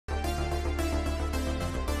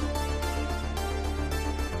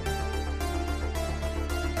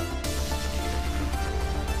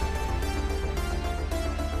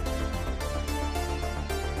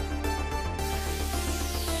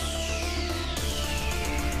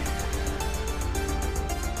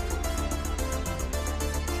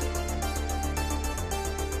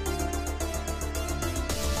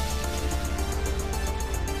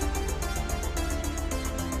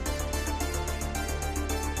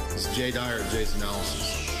It's Jay Dyer of Jay's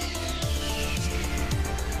Analysis.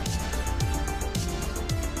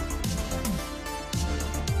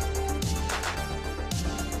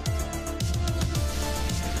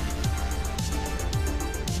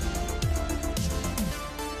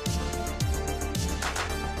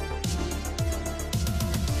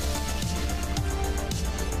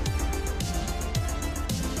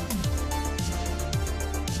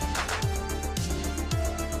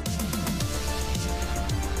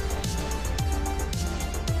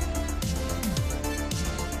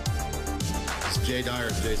 Jay Dyer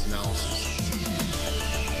of Jay's Analysis.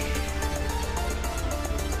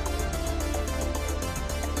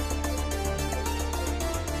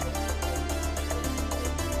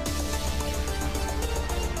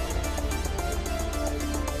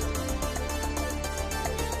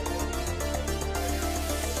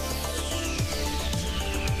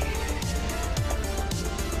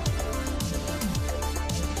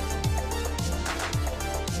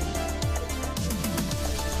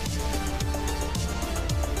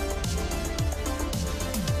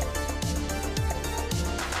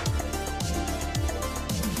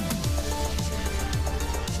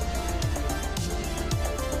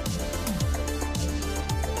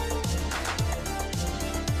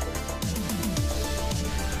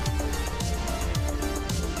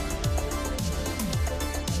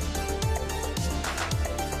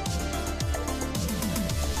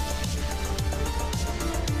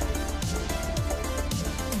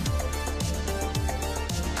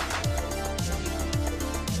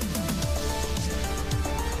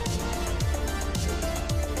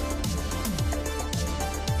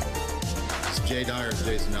 Jay Dyer of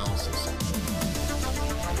Jay's Analysis.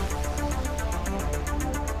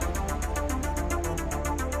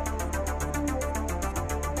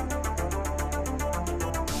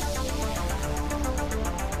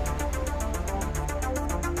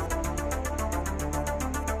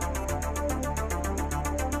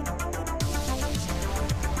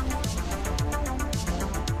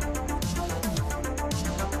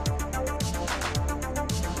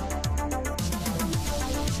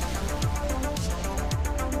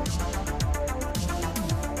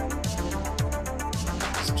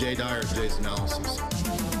 Jay Dyer of Jay's Analysis.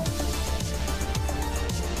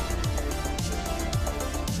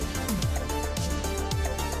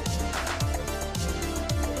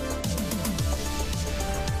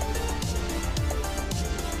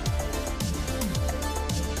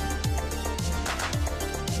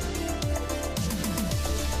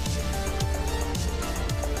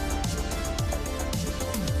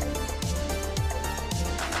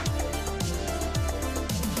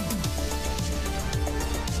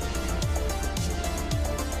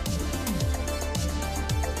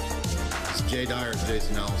 Jay Dyer of Jay's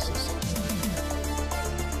Analysis.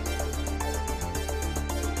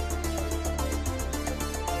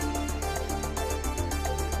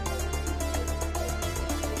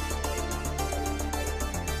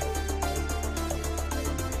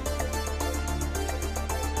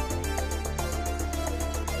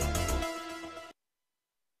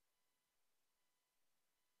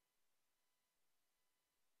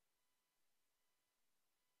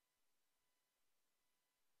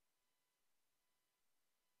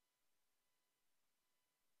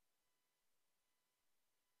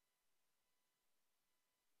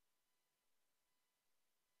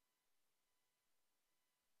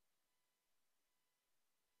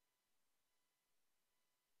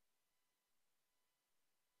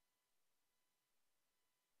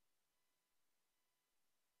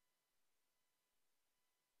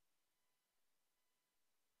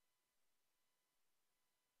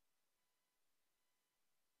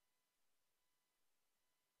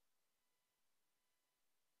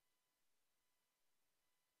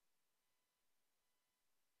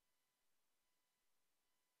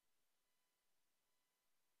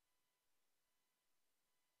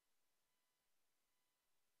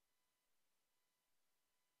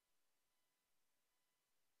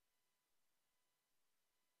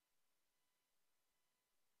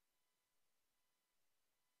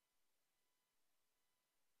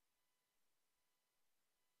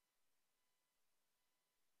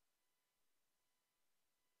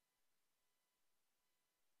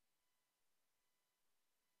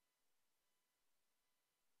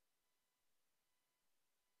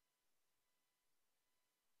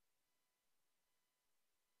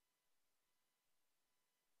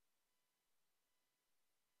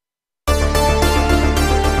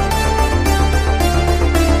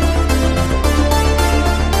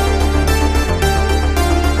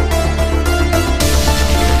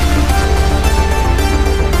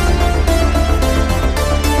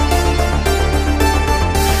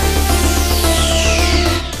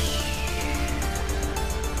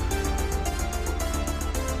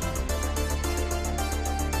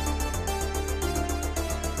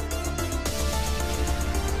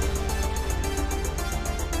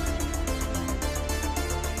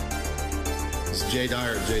 It's J.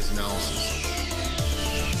 Dyer, J's Analysis.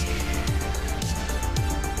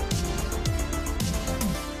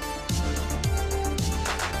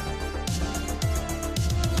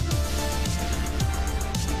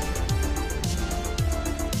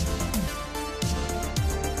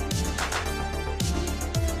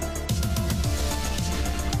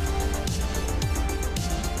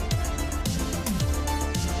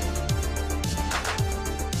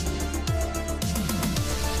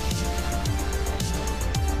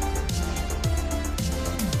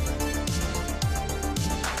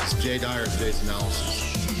 J. Dyer, J's Analysis.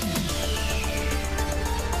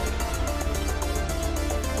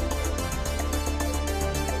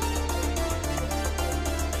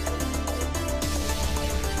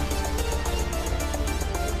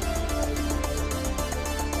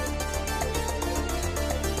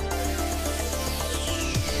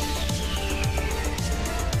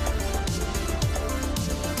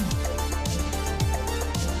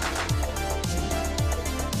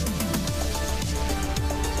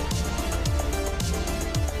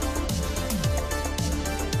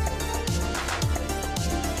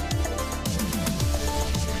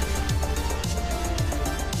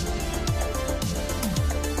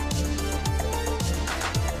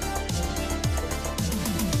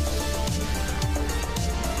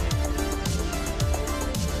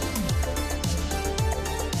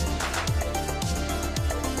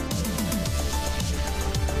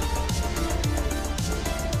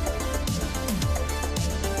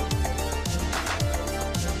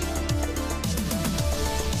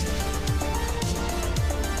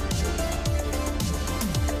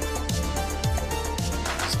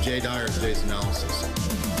 J. Dyer, J's Analysis.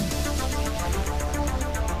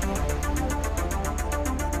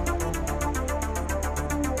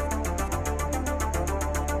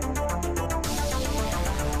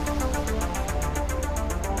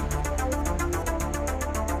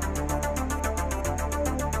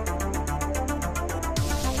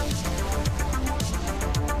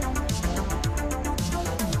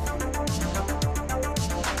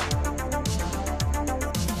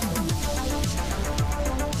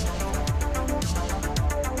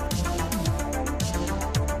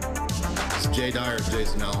 J. Dyer,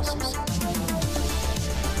 J's Analysis.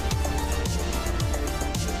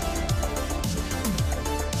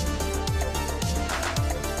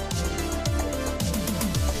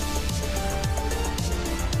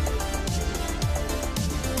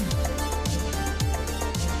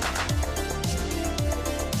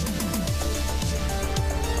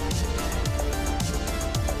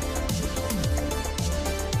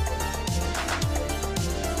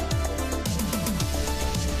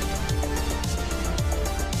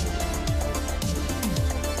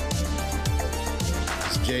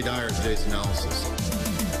 J. Dyer, J's Analysis.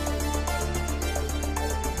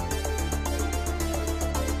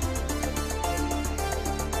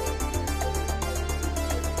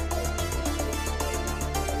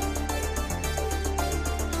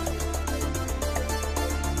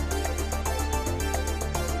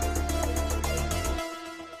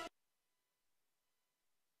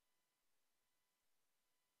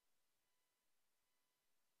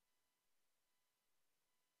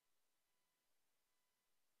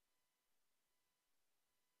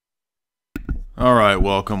 All right,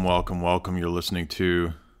 welcome. You're listening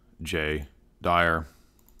to J. Dyer.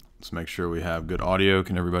 Let's make sure we have good audio.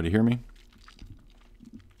 Can everybody hear me?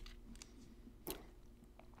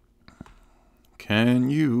 Can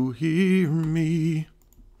you hear me?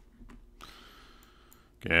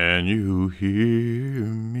 Can you hear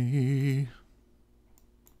me?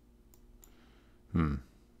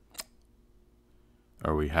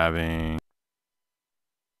 Are we having...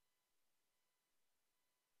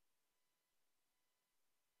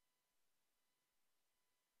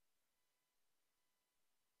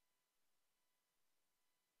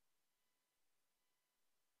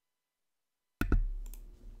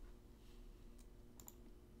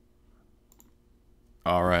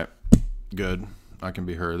 All right, good. I can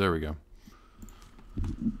be heard. There we go.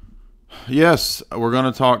 Yes, we're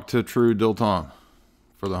going to talk to True Dilton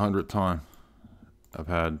for the 100th time. I've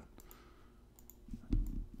had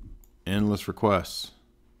endless requests.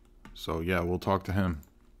 So, yeah, we'll talk to him.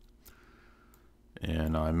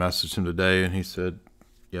 And I messaged him today, and he said,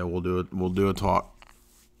 yeah, we'll do it. We'll do a talk.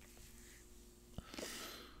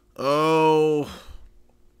 Oh,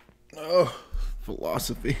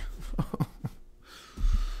 philosophy.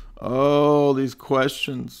 Oh, these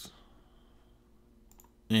questions.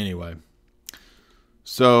 Anyway,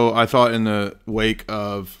 so I thought in the wake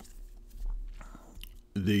of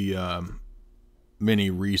the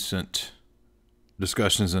many recent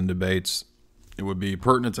discussions and debates, it would be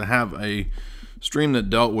pertinent to have a stream that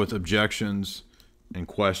dealt with objections and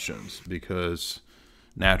questions, because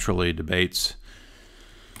naturally debates,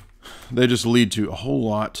 they just lead to a whole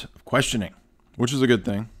lot of questioning, which is a good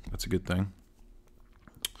thing. That's a good thing.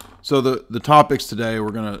 So the topics today,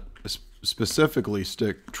 we're going to specifically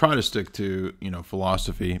try to stick to,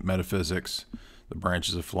 philosophy, metaphysics, the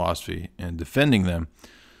branches of philosophy, and defending them.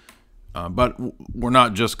 But we're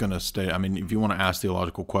not just going to stay. I mean, if you want to ask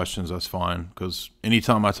theological questions, that's fine. Because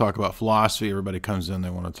anytime I talk about philosophy, everybody comes in, they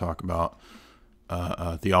want to talk about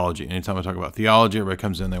theology. Anytime I talk about theology, everybody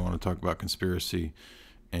comes in, they want to talk about conspiracy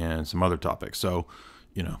and some other topics. So,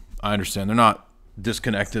 I understand they're not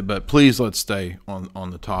disconnected, but please let's stay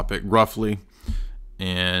on the topic roughly.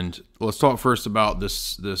 And let's talk first about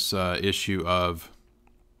this issue of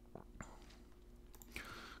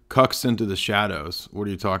cucks into the shadows. What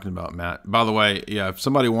are you talking about, Matt? By the way, yeah, if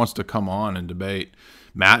somebody wants to come on and debate,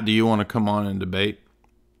 Matt, do you want to come on and debate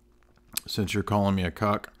since you're calling me a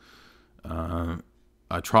cuck?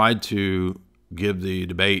 I tried to give the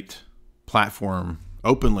debate platform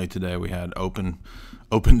openly today. We had open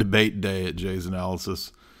debate day at Jay's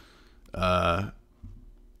Analysis.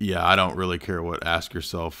 Yeah, I don't really care what Ask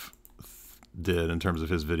Yourself did in terms of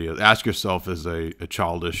his videos. Ask Yourself is a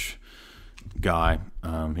childish guy.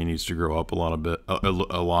 He needs to grow up a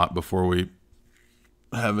lot before we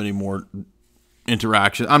have any more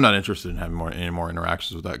interaction. I'm not interested in having any more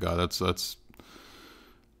interactions with that guy. That's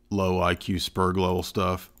low IQ Spurg level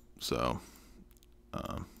stuff. So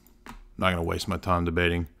I'm not going to waste my time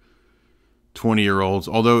debating 20-year-olds.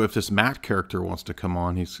 Although if this Matt character wants to come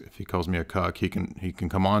on, if he calls me a cuck, he can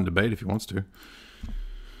come on and debate if he wants to.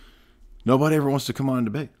 Nobody ever wants to come on and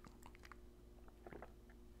debate.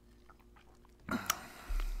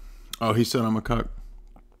 Oh, he said I'm a cuck.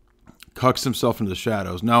 Cucks himself into the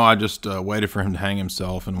shadows. No, I just waited for him to hang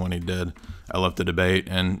himself, and when he did, I left the debate.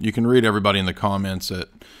 And you can read everybody in the comments at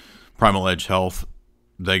Primal Edge Health.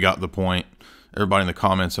 They got the point. Everybody in the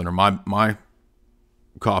comments under my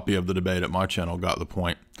copy of the debate at my channel got the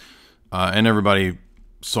point. And everybody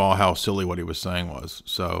saw how silly what he was saying was.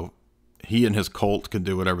 So he and his cult can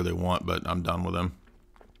do whatever they want, but I'm done with him.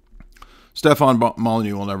 Stefan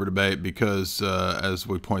Molyneux will never debate because, as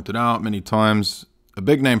we pointed out many times, a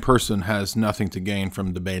big-name person has nothing to gain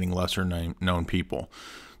from debating lesser-known people.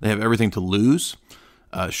 They have everything to lose.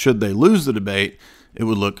 Should they lose the debate, it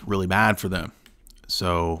would look really bad for them.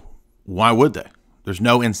 So why would they? There's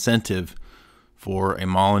no incentive for a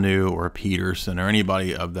Molyneux or a Peterson or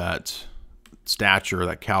anybody of that stature,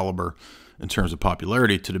 that caliber, in terms of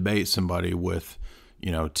popularity, to debate somebody with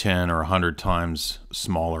 10 or 100 times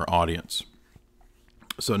smaller audience.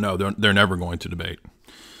 So no, they're never going to debate.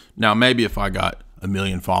 Now, maybe if I got 1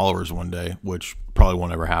 million followers one day, which probably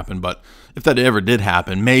won't ever happen, but if that ever did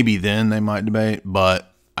happen, maybe then they might debate,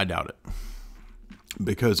 but I doubt it.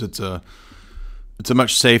 Because it's a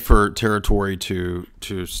much safer territory to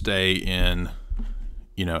stay in,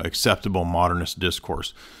 acceptable modernist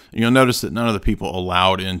discourse. And you'll notice that none of the people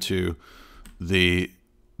allowed into the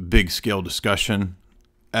big scale discussion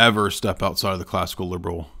ever step outside of the classical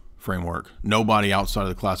liberal framework. Nobody outside of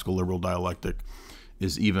the classical liberal dialectic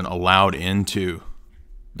is even allowed into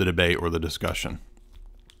the debate or the discussion.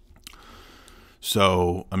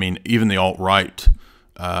 So, I mean, even the alt-right,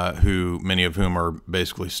 many of whom are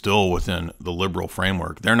basically still within the liberal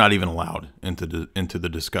framework, they're not even allowed into the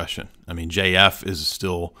discussion. I mean, JF is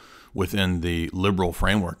still within the liberal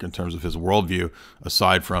framework in terms of his worldview,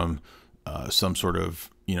 aside from some sort of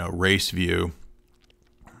race view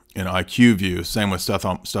and IQ view. Same with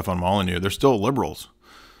Stefan Molyneux. They're still liberals,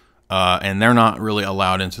 and they're not really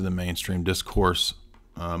allowed into the mainstream discourse.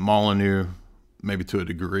 Molyneux, maybe to a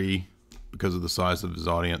degree, because of the size of his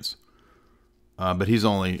audience, but he's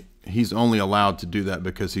only allowed to do that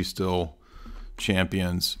because he still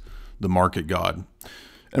champions the market god.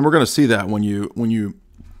 And we're going to see that when you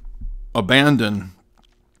abandon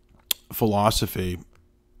philosophy,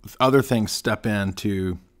 other things step in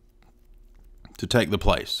to take the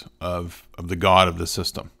place of the god of the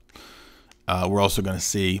system. We're also going to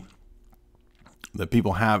see that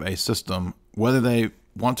people have a system, whether they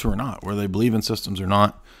want to or not, whether they believe in systems or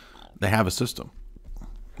not, they have a system.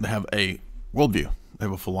 They have a worldview. They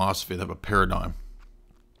have a philosophy. They have a paradigm.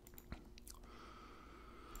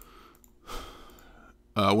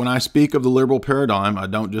 When I speak of the liberal paradigm, I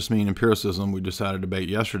don't just mean empiricism. We just had a debate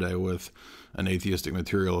yesterday with an atheistic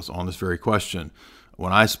materialist on this very question.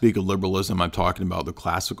 When I speak of liberalism, I'm talking about the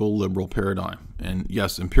classical liberal paradigm. And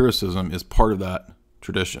yes, empiricism is part of that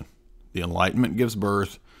tradition. The Enlightenment gives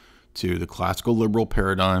birth to the classical liberal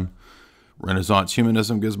paradigm. Renaissance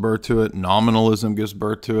humanism gives birth to it. Nominalism gives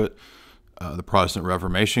birth to it. The Protestant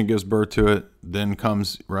Reformation gives birth to it. Then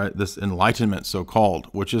comes, right, this Enlightenment, so-called,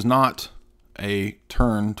 which is not a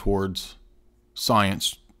turn towards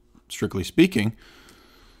science, strictly speaking.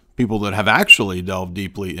 People that have actually delved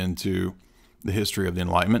deeply into the history of the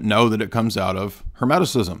Enlightenment know that it comes out of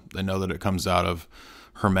Hermeticism. They know that it comes out of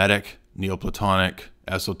Hermetic, Neoplatonic,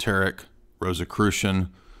 esoteric, Rosicrucian,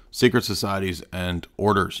 secret societies, and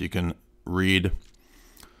orders. You can read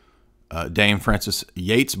Dame Frances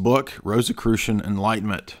Yates' book, Rosicrucian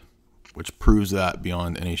Enlightenment, which proves that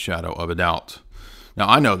beyond any shadow of a doubt. Now,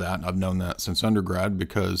 I know that. I've known that since undergrad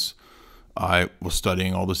because I was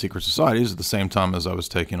studying all the secret societies at the same time as I was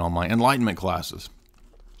taking all my Enlightenment classes.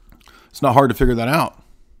 It's not hard to figure that out.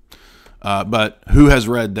 But who has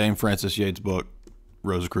read Dame Frances Yates' book,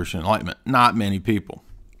 Rosicrucian Enlightenment? Not many people,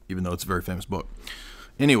 even though it's a very famous book.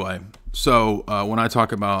 Anyway, so when I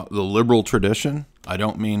talk about the liberal tradition, I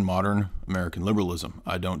don't mean modern American liberalism.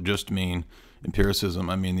 I don't just mean empiricism.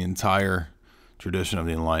 I mean the entire tradition of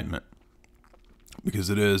the Enlightenment, because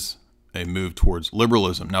it is a move towards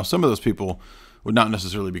liberalism. Now, some of those people would not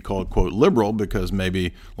necessarily be called, quote, liberal, because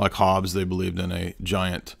maybe, like Hobbes, they believed in a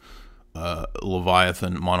giant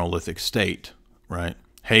Leviathan monolithic state, right?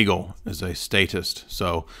 Hegel is a statist.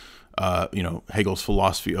 So, Hegel's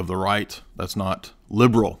philosophy of the right, that's not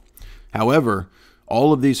liberal. However,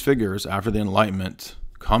 all of these figures after the Enlightenment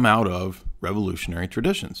come out of revolutionary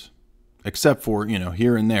traditions, except for,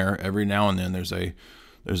 here and there, every now and then there's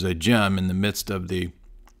a gem in the midst of the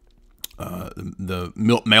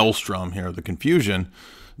maelstrom here, the confusion,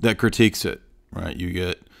 that critiques it, right? You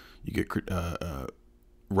get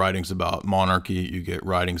writings about monarchy, you get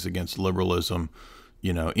writings against liberalism,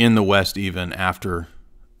 in the West, even after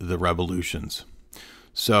the revolutions.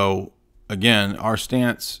 So again, our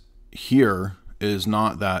stance here is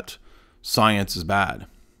not that science is bad.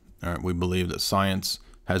 All right, we believe that science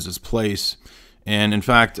has its place. And in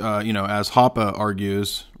fact, as Hoppe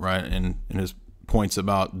argues, right, in his points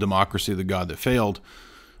about democracy, the God that failed,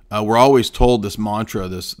 we're always told this mantra,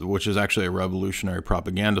 which is actually a revolutionary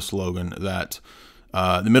propaganda slogan, that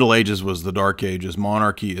the Middle Ages was the Dark Ages.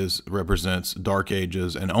 Monarchy represents Dark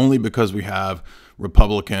Ages, and only because we have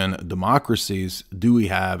republican democracies do we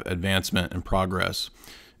have advancement and progress.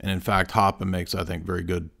 And in fact, Hoppe makes, I think, very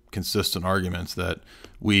good, consistent arguments that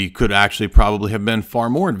we could actually probably have been far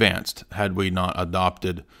more advanced had we not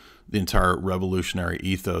adopted the entire revolutionary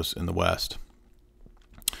ethos in the West.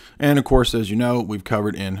 And of course, as you know, we've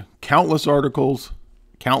covered in countless articles,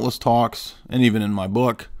 countless talks, and even in my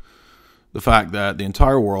book, the fact that the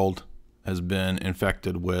entire world has been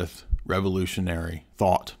infected with revolutionary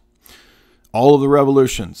thought. All of the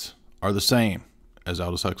revolutions are the same, as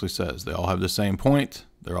Aldous Huxley says. They all have the same point.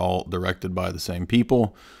 They're all directed by the same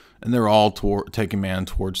people, and they're all taking man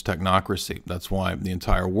towards technocracy. That's why the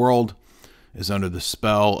entire world is under the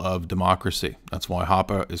spell of democracy. That's why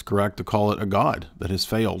Hoppe is correct to call it a god that has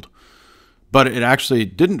failed. But it actually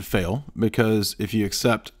didn't fail, because if you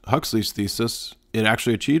accept Huxley's thesis, it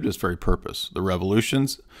actually achieved its very purpose. The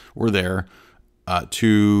revolutions were there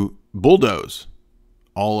to bulldoze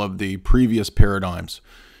all of the previous paradigms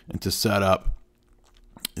and to set up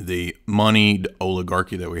the moneyed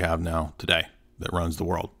oligarchy that we have now today that runs the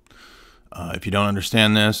world. If you don't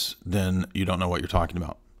understand this, then you don't know what you're talking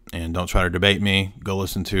about. And don't try to debate me. Go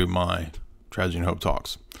listen to my Tragedy and Hope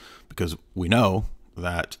talks, because we know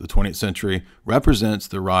that the 20th century represents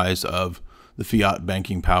the rise of the fiat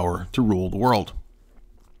banking power to rule the world.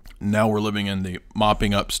 Now we're living in the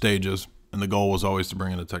mopping up stages, and the goal was always to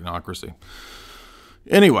bring in a technocracy.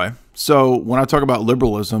 Anyway, so when I talk about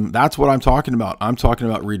liberalism, that's what I'm talking about. I'm talking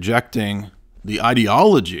about rejecting the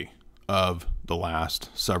ideology of the last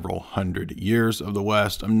several hundred years of the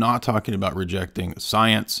West. I'm not talking about rejecting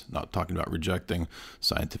science, not talking about rejecting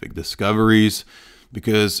scientific discoveries,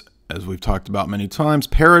 because as we've talked about many times,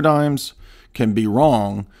 paradigms can be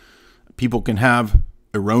wrong. People can have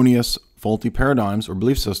erroneous, faulty paradigms or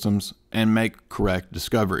belief systems and make correct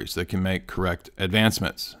discoveries. They can make correct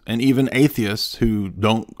advancements. And even atheists who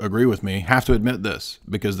don't agree with me have to admit this,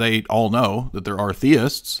 because they all know that there are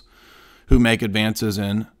theists who make advances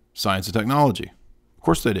in science and technology. Of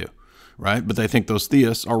course they do, right? But they think those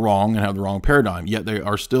theists are wrong and have the wrong paradigm, yet they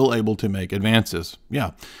are still able to make advances.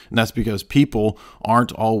 Yeah, and that's because people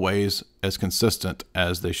aren't always as consistent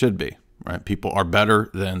as they should be, right? People are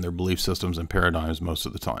better than their belief systems and paradigms most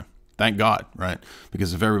of the time. Thank God, right?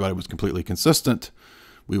 Because if everybody was completely consistent,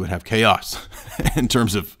 we would have chaos in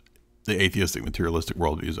terms of the atheistic, materialistic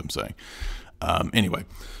worldviews, I'm saying. Anyway,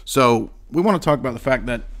 so we want to talk about the fact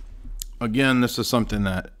that, again, this is something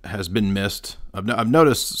that has been missed. I've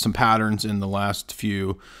noticed some patterns in the last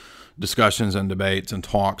few discussions and debates and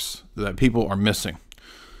talks that people are missing.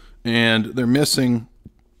 And they're missing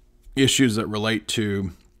issues that relate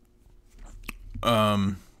to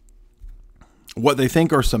what they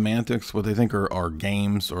think are semantics, what they think are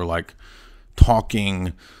games, or like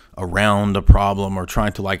talking around a problem, or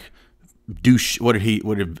trying to like do what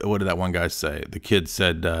did that one guy say? The kid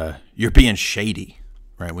said, "You're being shady,"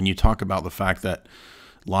 right? When you talk about the fact that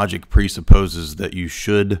logic presupposes that you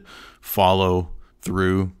should follow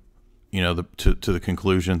through, to the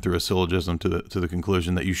conclusion, through a syllogism to the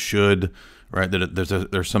conclusion that you should, right? That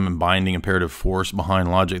there's some binding imperative force behind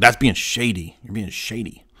logic. That's being shady. You're being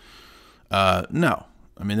shady. No,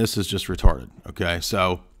 I mean, this is just retarded. Okay,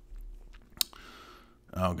 so,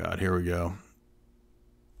 oh God, here we go.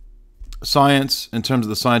 Science, in terms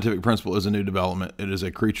of the scientific principle, is a new development. It is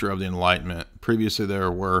a creature of the Enlightenment. Previously,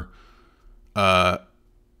 there were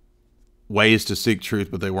ways to seek truth,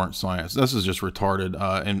 but they weren't science. This is just retarded.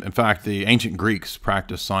 In fact, the ancient Greeks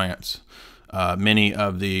practiced science. Many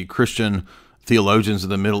of the Christian theologians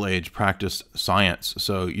of the Middle Age practiced science.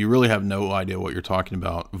 So you really have no idea what you're talking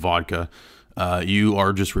about, vodka. You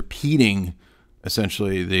are just repeating,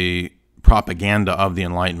 essentially, the propaganda of the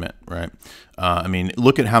Enlightenment, right? I mean,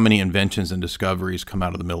 look at how many inventions and discoveries come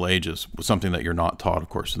out of the Middle Ages, something that you're not taught, of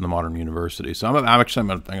course, in the modern university. So I'm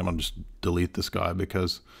going to just delete this guy,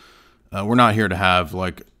 because we're not here to have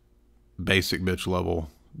like basic bitch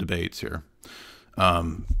level debates here.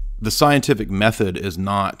 The scientific method is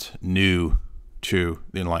not new to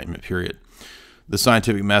the Enlightenment period. The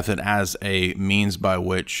scientific method as a means by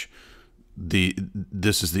which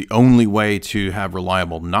this is the only way to have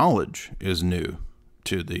reliable knowledge is new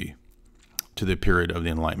to the period of the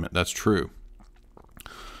Enlightenment. That's true.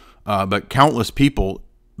 But countless people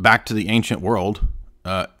back to the ancient world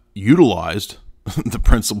utilized the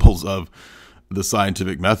principles of the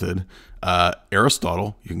scientific method.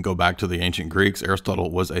 Aristotle, you can go back to the ancient Greeks. Aristotle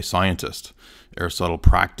was a scientist. Aristotle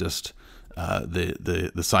practiced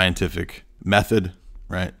the scientific method,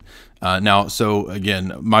 right? Now, so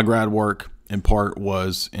again, my grad work in part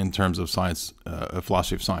was in terms of science,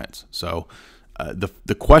 philosophy of science. So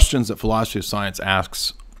the questions that philosophy of science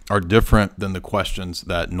asks are different than the questions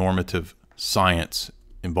that normative science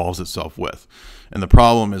involves itself with. And the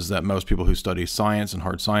problem is that most people who study science and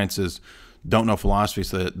hard sciences don't know philosophy,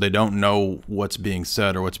 so that they don't know what's being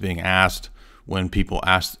said or what's being asked when people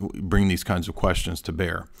bring these kinds of questions to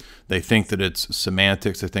bear. They think that it's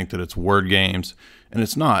semantics, they think that it's word games, and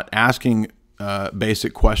it's not. Asking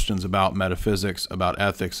basic questions about metaphysics, about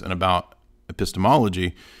ethics, and about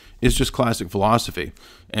epistemology is just classic philosophy.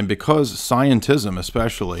 And because scientism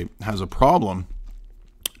especially has a problem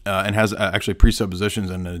and has actually presuppositions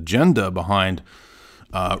and an agenda behind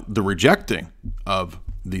the rejecting of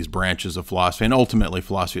these branches of philosophy, and ultimately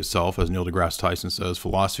philosophy itself, as Neil deGrasse Tyson says,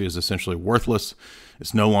 philosophy is essentially worthless.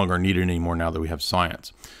 It's no longer needed anymore now that we have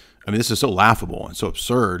science. I mean, this is so laughable and so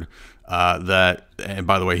absurd that, and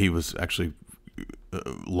by the way, he was actually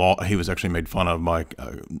made fun of by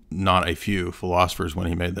not a few philosophers when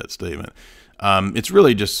he made that statement. It's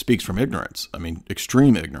really just speaks from ignorance. I mean,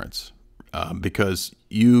 extreme ignorance, because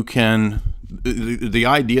you can, the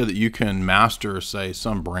idea that you can master, say,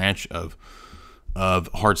 some branch of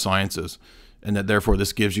hard sciences, and that therefore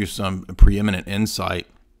this gives you some preeminent insight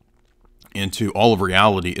into all of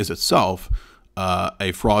reality, is itself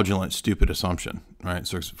a fraudulent, stupid assumption, right?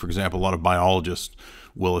 So, for example, a lot of biologists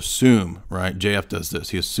will assume, right? JF does this.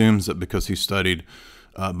 He assumes that because he studied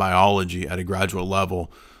biology at a graduate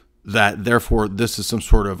level, that therefore this is some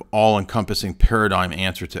sort of all-encompassing paradigm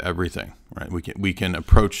answer to everything, right? We can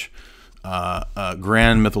approach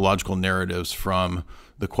grand mythological narratives from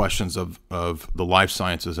the questions of the life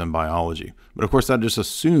sciences and biology. But of course, that just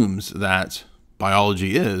assumes that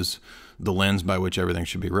biology is the lens by which everything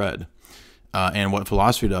should be read. And what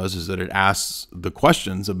philosophy does is that it asks the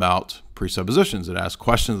questions about presuppositions. It asks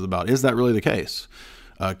questions about, is that really the case?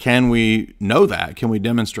 Can we know that? Can we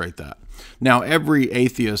demonstrate that? Now, every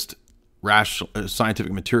atheist, rational,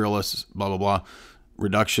 scientific materialist, blah, blah, blah,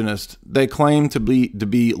 reductionist, they claim to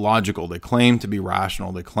be logical. They claim to be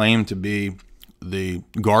rational. They claim to be the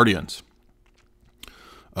guardians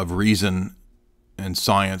of reason and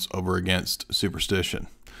science over against superstition.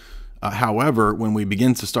 However, when we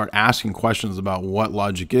begin to start asking questions about what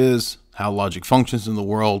logic is, how logic functions in the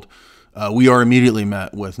world, we are immediately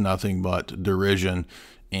met with nothing but derision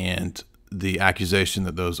and the accusation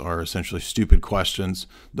that those are essentially stupid questions.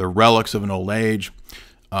 They're relics of an old age.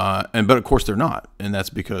 But of course they're not. And that's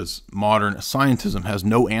because modern scientism has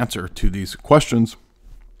no answer to these questions.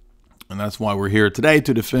 And that's why we're here today,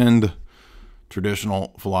 to defend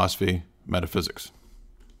traditional philosophy, metaphysics.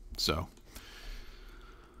 So,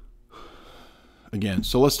 again,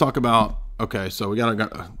 so let's talk about, okay, so we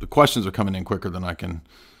got the questions are coming in quicker than I can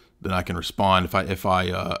respond.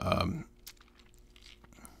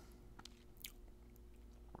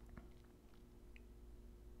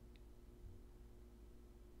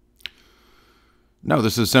 No,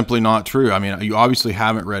 this is simply not true. I mean, you obviously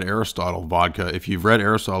haven't read Aristotle, Vodka. If you've read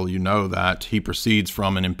Aristotle, you know that he proceeds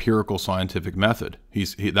from an empirical scientific method.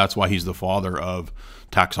 That's why he's the father of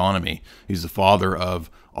taxonomy. He's the father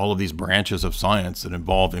of all of these branches of science that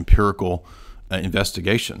involve empirical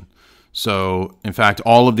investigation. So, in fact,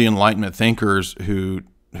 all of the Enlightenment thinkers who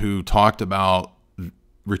talked about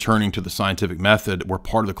returning to the scientific method were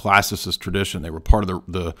part of the classicist tradition. They were part of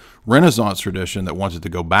the Renaissance tradition that wanted to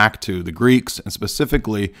go back to the Greeks, and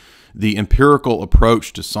specifically the empirical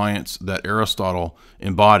approach to science that Aristotle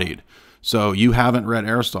embodied. So you haven't read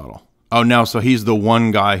Aristotle. Oh, no, so he's the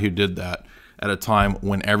one guy who did that at a time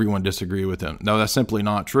when everyone disagreed with him. No, that's simply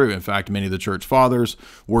not true. In fact, many of the church fathers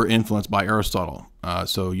were influenced by Aristotle.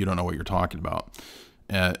 So you don't know what you're talking about.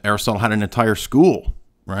 Aristotle had an entire school,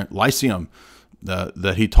 right? Lyceum,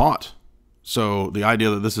 that he taught. So the idea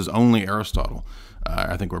that this is only Aristotle,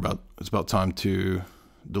 I think it's about time to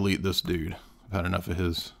delete this dude. I've had enough of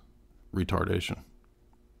his retardation.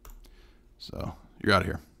 So you're out of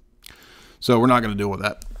here. So we're not going to deal with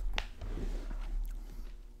that.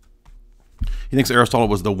 He thinks Aristotle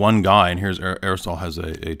was the one guy, and here's Aristotle has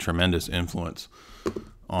a tremendous influence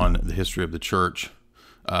on the history of the church.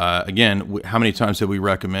 Again, how many times have we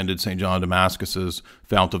recommended St. John of Damascus's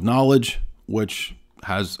Fount of Knowledge, which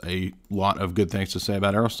has a lot of good things to say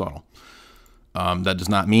about Aristotle? That does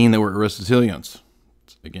not mean they were Aristotelians.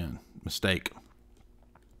 It's, again, mistake.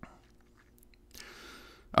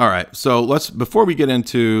 All right, so before we get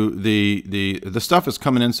into the stuff is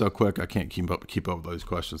coming in so quick, I can't keep up with those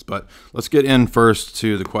questions. But let's get in first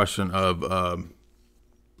to the question of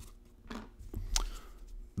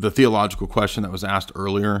the theological question that was asked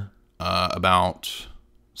earlier about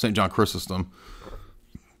St. John Chrysostom.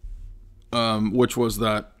 Which was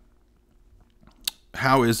that,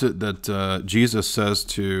 how is it that Jesus says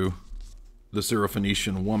to the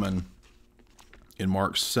Syrophoenician woman in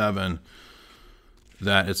Mark 7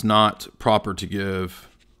 that it's not proper to give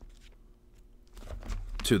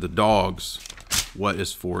to the dogs what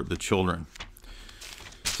is for the children?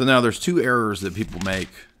 So now there's two errors that people make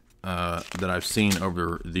that I've seen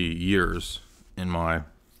over the years in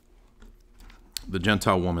the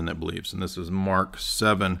Gentile woman that believes. And this is Mark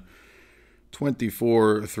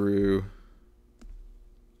 7:24 through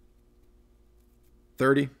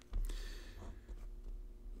 30.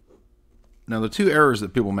 Now, the two errors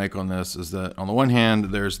that people make on this is that, on the one hand,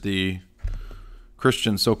 there's the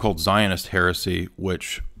Christian so-called Zionist heresy,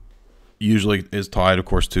 which usually is tied, of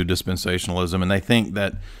course, to dispensationalism, and they think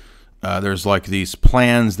that there's like these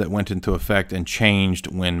plans that went into effect and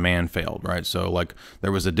changed when man failed, right? So, like,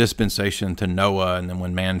 there was a dispensation to Noah, and then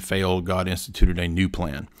when man failed, God instituted a new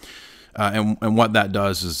plan. And what that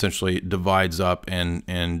does is essentially divides up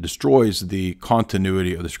and destroys the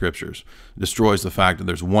continuity of the scriptures, destroys the fact that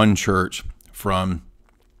there's one church from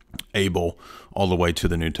Abel all the way to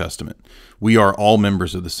the New Testament. We are all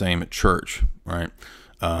members of the same church, right?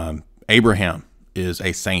 Abraham is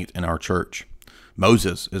a saint in our church.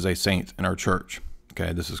 Moses is a saint in our church.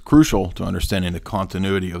 Okay, this is crucial to understanding the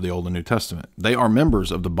continuity of the Old and New Testament. They are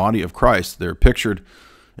members of the body of Christ. They're pictured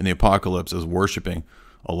in the Apocalypse as worshiping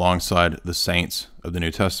alongside the saints of the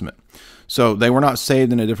New Testament. So they were not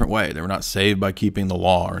saved in a different way. They were not saved by keeping the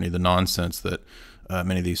law or any of the nonsense that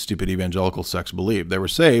many of these stupid evangelical sects believe. They were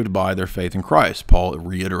saved by their faith in Christ. Paul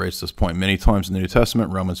reiterates this point many times in the New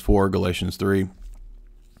Testament, Romans 4, Galatians 3.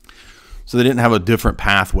 So they didn't have a different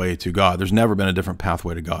pathway to God. There's never been a different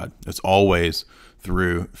pathway to God. It's always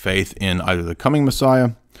through faith in either the coming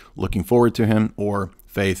Messiah, looking forward to him, or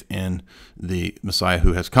faith in the Messiah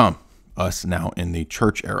who has come, us now in the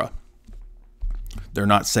church era. They're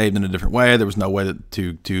not saved in a different way. There was no way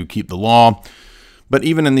to keep the law. But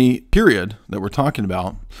even in the period that we're talking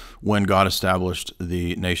about, when God established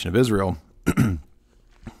the nation of Israel,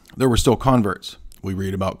 there were still converts. We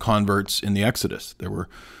read about converts in the Exodus. There were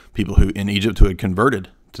people who in Egypt who had converted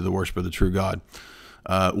to the worship of the true God.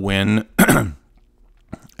 When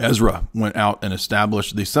Ezra went out and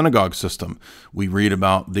established the synagogue system, we read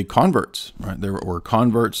about the converts, right? There were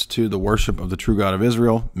converts to the worship of the true God of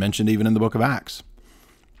Israel, mentioned even in the book of Acts.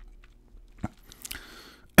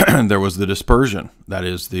 There was the dispersion, that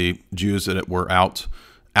is, the Jews that were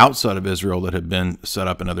outside of Israel that had been set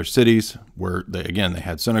up in other cities, where they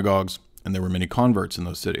had synagogues, and there were many converts in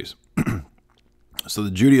those cities. So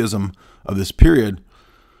the Judaism of this period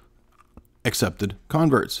accepted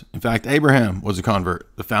converts. In fact, Abraham was a convert,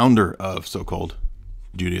 the founder of so-called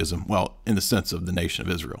Judaism. Well, in the sense of the nation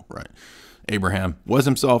of Israel, right? Abraham was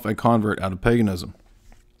himself a convert out of paganism.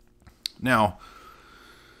 Now,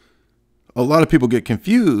 a lot of people get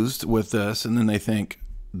confused with this, and then they think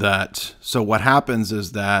that, so what happens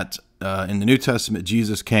is that in the New Testament,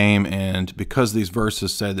 Jesus came, and because these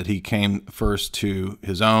verses said that he came first to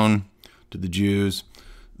his own, to the Jews,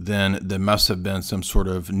 then there must have been some sort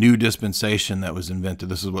of new dispensation that was invented.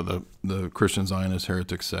 This is what the Christian Zionist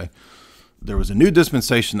heretics say. There was a new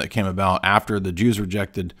dispensation that came about after the Jews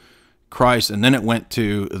rejected Christ, and then it went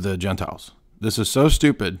to the Gentiles. This is so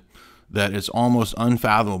stupid that it's almost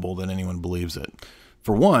unfathomable that anyone believes it.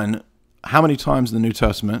 For one, how many times in the New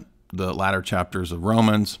Testament, the latter chapters of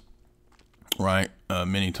Romans, right,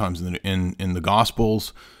 many times in the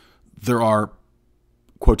Gospels, there are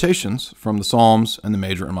quotations from the Psalms and the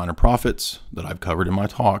major and minor prophets that I've covered in my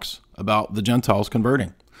talks about the Gentiles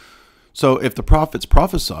converting. So if the prophets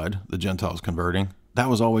prophesied the Gentiles converting, that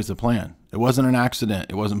was always the plan. It wasn't an accident.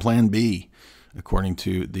 It wasn't plan B, according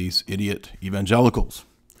to these idiot evangelicals.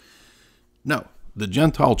 No, the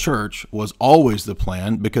Gentile church was always the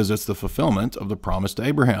plan because it's the fulfillment of the promise to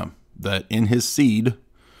Abraham that in his seed,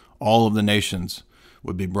 all of the nations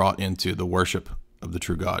would be brought into the worship of the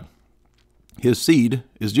true God. His seed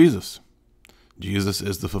is Jesus. Jesus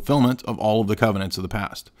is the fulfillment of all of the covenants of the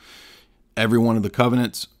past. Every one of the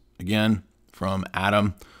covenants, again, from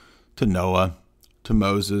Adam to Noah to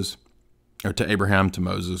Moses, or to Abraham to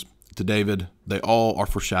Moses to David, they all are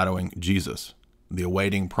foreshadowing Jesus, the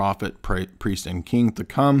awaiting prophet, priest, and king to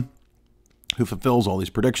come, who fulfills all these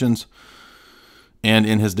predictions. And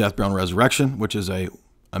in his death, burial, and resurrection, which is a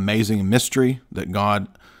amazing mystery that God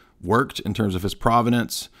worked in terms of his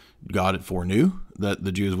providence, God foreknew that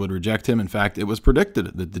the Jews would reject him. In fact, it was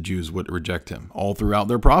predicted that the Jews would reject him all throughout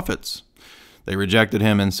their prophets. They rejected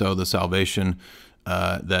him, and so the salvation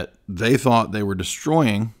that they thought they were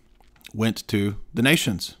destroying went to the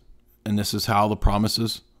nations. And this is how the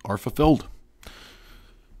promises are fulfilled.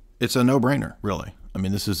 It's a no-brainer, really. I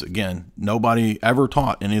mean, this is, again, nobody ever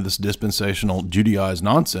taught any of this dispensational Judaized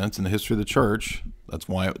nonsense in the history of the church. That's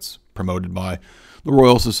why it's promoted by the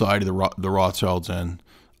Royal Society, the Rothschilds, and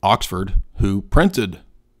Oxford, who printed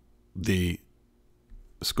the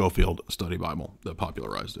Schofield Study Bible that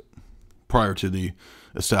popularized it prior to the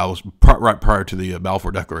prior to the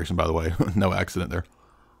Balfour Declaration, by the way. No accident there.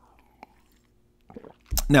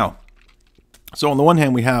 Now, so on the one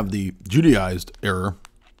hand, we have the Judaized error,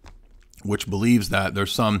 which believes that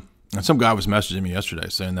there's some guy was messaging me yesterday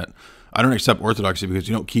saying that I don't accept Orthodoxy because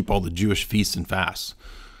you don't keep all the Jewish feasts and fasts.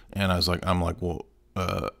 And I'm like, well,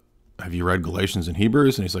 have you read Galatians and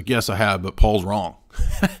Hebrews? And he's like, yes, I have, but Paul's wrong.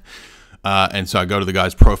 And so I go to the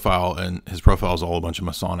guy's profile, and his profile is all a bunch of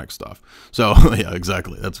Masonic stuff. So yeah,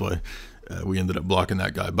 exactly. That's why we ended up blocking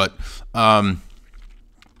that guy. But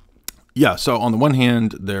yeah, so on the one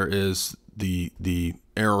hand, there is the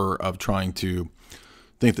error of trying to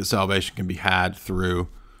think that salvation can be had through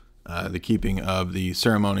the keeping of the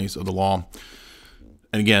ceremonies of the law.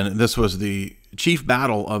 And again, this was the chief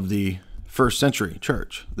battle of the first century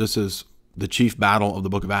church. This is the chief battle of the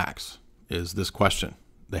book of Acts, is this question.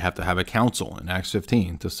 They have to have a council in Acts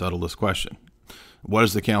 15 to settle this question. What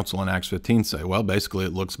does the council in Acts 15 say? Well, basically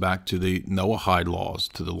it looks back to the Noahide laws,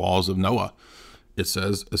 to the laws of Noah. It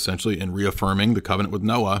says, essentially, in reaffirming the covenant with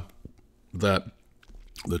Noah, that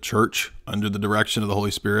the church, under the direction of the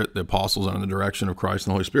Holy Spirit, the apostles under the direction of Christ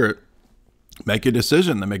and the Holy Spirit, make a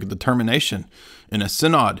decision, they make a determination in a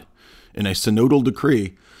synod, in a synodal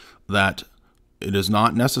decree, that it is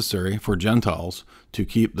not necessary for Gentiles to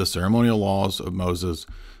keep the ceremonial laws of Moses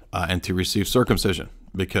and to receive circumcision.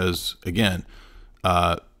 Because, again,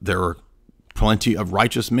 there were plenty of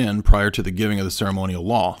righteous men prior to the giving of the ceremonial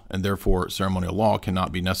law, and therefore ceremonial law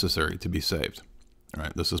cannot be necessary to be saved. All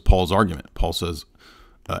right, this is Paul's argument. Paul says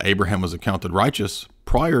Abraham was accounted righteous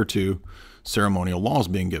prior to ceremonial laws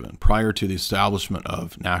being given, prior to the establishment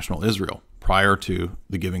of national Israel, prior to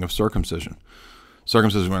the giving of circumcision.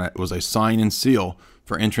 Circumcision was a sign and seal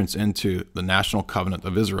for entrance into the national covenant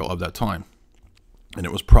of Israel of that time. And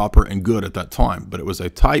it was proper and good at that time, but it was a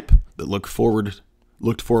type that looked forward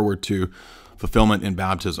to fulfillment in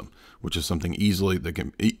baptism, which is something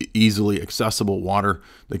easily accessible water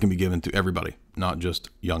that can be given to everybody, not just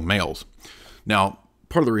young males. Now,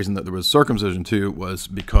 part of the reason that there was circumcision too was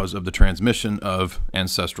because of the transmission of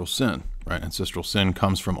ancestral sin, right? Ancestral sin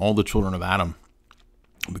comes from all the children of Adam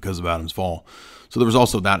because of Adam's fall. So there was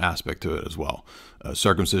also that aspect to it as well.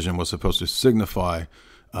 Circumcision was supposed to signify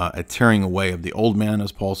a tearing away of the old man,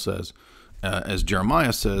 as Paul says. As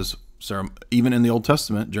Jeremiah says, even in the Old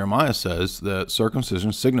Testament, Jeremiah says that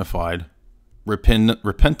circumcision signified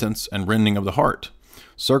repentance and rending of the heart.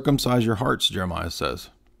 Circumcise your hearts, Jeremiah says.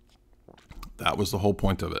 That was the whole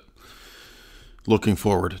point of it. Looking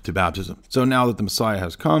forward to baptism. So now that the Messiah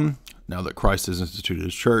has come, now that Christ has instituted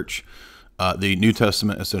his church, the New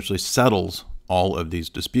Testament essentially settles all of these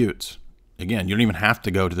disputes. Again, you don't even have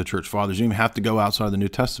to go to the church fathers. You don't even have to go outside the New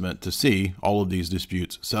Testament to see all of these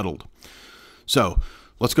disputes settled. So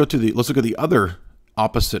let's look at the other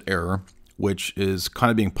opposite error, which is kind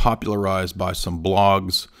of being popularized by some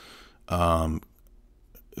blogs,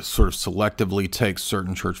 sort of selectively takes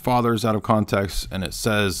certain church fathers out of context, and it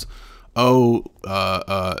says,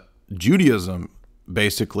 Judaism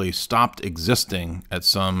basically stopped existing at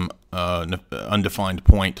some undefined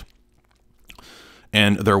point,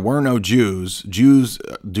 and there were no Jews. Jews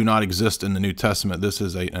do not exist in the New Testament. This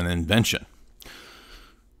is an invention.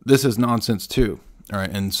 This is nonsense too. All right,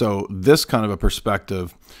 and so this kind of a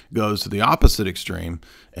perspective goes to the opposite extreme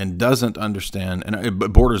and doesn't understand, and it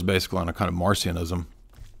borders basically on a kind of Marcionism.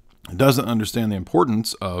 It doesn't understand the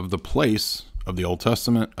importance of the place of the Old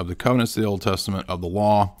Testament, of the covenants of the Old Testament, of the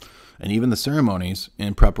law, and even the ceremonies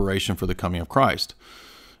in preparation for the coming of Christ.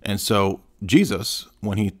 And so Jesus,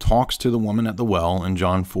 when he talks to the woman at the well in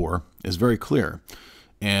John 4, is very clear.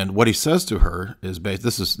 And what he says to her is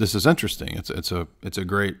this is interesting. It's a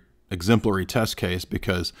great exemplary test case,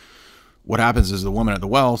 because what happens is the woman at the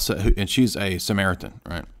well, and she's a Samaritan,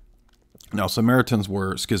 right? Now, Samaritans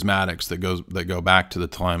were schismatics that go back to the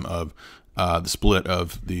time of the split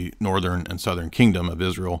of the northern and southern kingdom of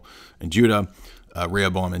Israel and Judah,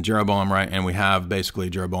 Rehoboam and Jeroboam, right? And we have basically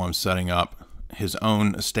Jeroboam setting up his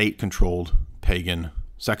own state-controlled pagan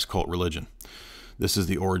sex cult religion. This is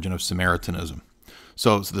the origin of Samaritanism.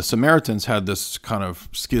 So the Samaritans had this kind of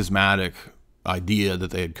schismatic idea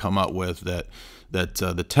that they had come up with, that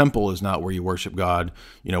the temple is not where you worship God.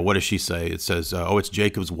 You know, what does she say? It says, it's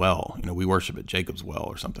Jacob's well. You know, we worship at Jacob's well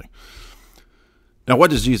or something. Now,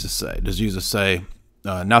 what does Jesus say? Does Jesus say,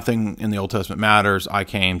 nothing in the Old Testament matters, I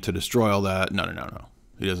came to destroy all that? No.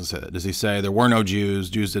 He doesn't say that. Does he say there were no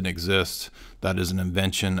Jews, Jews didn't exist, that is an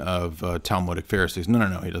invention of Talmudic Pharisees?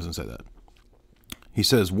 No, he doesn't say that. He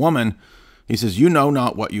says, woman, he says, you know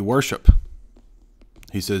not what you worship.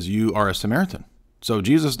 He says, you are a Samaritan. So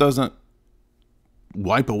Jesus doesn't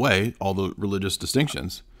wipe away all the religious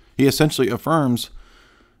distinctions. He essentially affirms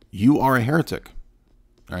you are a heretic.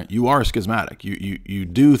 Right? You are a schismatic. You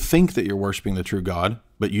do think that you're worshiping the true God,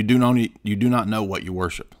 but you do not know what you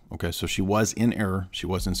worship. Okay, so she was in error. She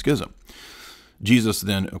was in schism. Jesus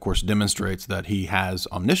then, of course, demonstrates that he has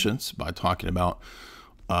omniscience by talking about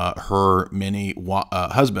her many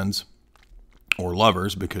husbands or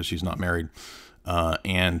lovers, because she's not married.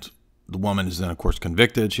 And the woman is then, of course,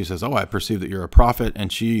 convicted. She says, I perceive that you're a prophet.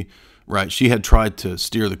 And she had tried to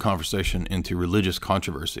steer the conversation into religious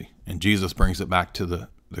controversy. And Jesus brings it back to the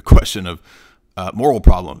question of moral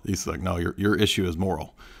problem. He's like, no, your issue is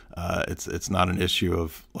moral. It's not an issue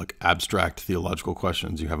of like abstract theological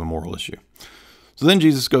questions. You have a moral issue. So then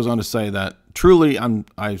Jesus goes on to say that truly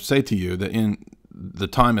I say to you that in the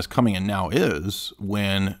time is coming, and now is,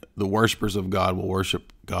 when the worshipers of God will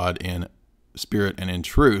worship God in spirit and in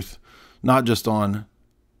truth, not just in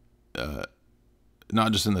the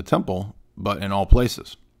temple, but in all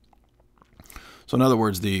places. So in other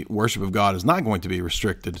words, the worship of God is not going to be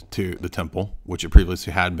restricted to the temple, which it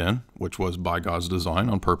previously had been, which was by God's design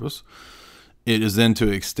on purpose. It is then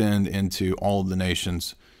to extend into all of the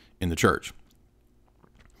nations in the church.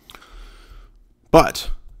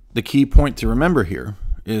 But the key point to remember here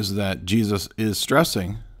is that Jesus is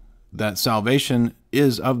stressing that salvation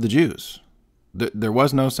is of the Jews. There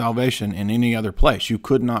was no salvation in any other place. You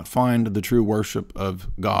could not find the true worship of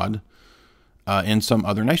God in some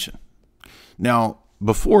other nation. Now,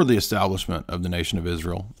 before the establishment of the nation of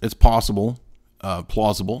Israel, it's plausible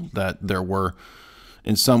that there were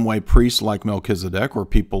in some way priests like Melchizedek, or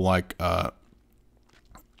people like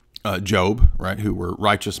Job, right, who were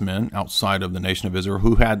righteous men outside of the nation of Israel,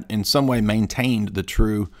 who had in some way maintained the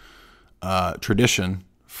true tradition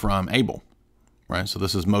from Abel. Right, so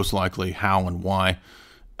this is most likely how and why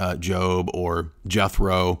Job or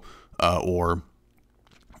Jethro or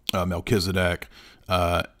Melchizedek,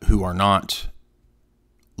 who are not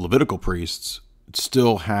Levitical priests,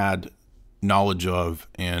 still had knowledge of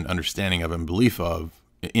and understanding of and belief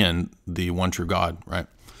in the one true God, right?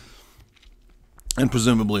 And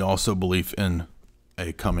presumably also belief in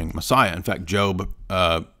a coming Messiah. In fact, Job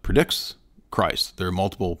predicts Christ. There are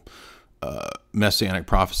multiple messianic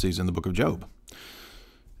prophecies in the book of Job.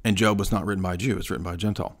 And Job was not written by a Jew, it's written by a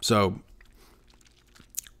Gentile. So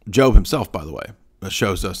Job himself, by the way,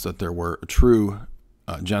 shows us that there were true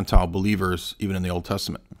Gentile believers even in the Old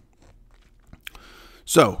Testament.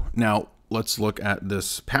 So now let's look at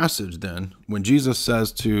this passage then. When Jesus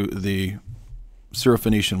says to the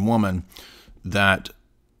Syrophoenician woman that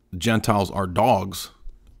Gentiles are dogs,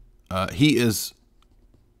 he is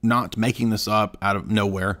not making this up out of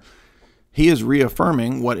nowhere. He is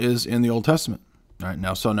reaffirming what is in the Old Testament. All right,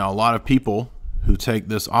 now a lot of people who take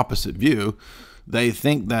this opposite view, they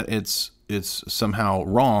think that it's somehow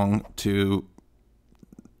wrong to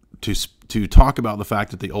talk about the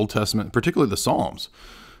fact that the Old Testament, particularly the Psalms,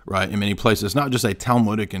 right, in many places, it's not just a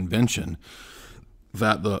Talmudic invention,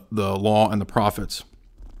 that the law and the prophets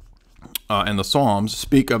and the Psalms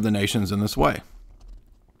speak of the nations in this way.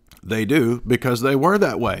 They do because they were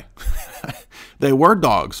that way. They were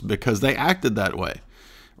dogs because they acted that way,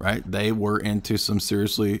 right? They were into some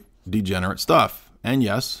seriously degenerate stuff. And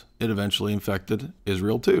yes, it eventually infected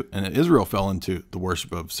Israel too. And Israel fell into the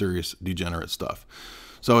worship of serious degenerate stuff.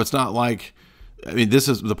 So it's not like, I mean,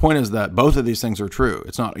 the point is that both of these things are true.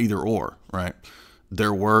 It's not either or, right?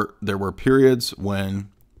 There were periods when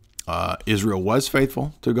Israel was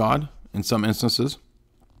faithful to God in some instances.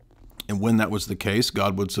 And when that was the case,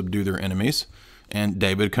 God would subdue their enemies. And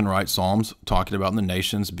David can write Psalms talking about the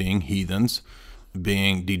nations being heathens,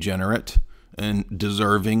 being degenerate, and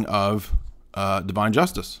deserving of divine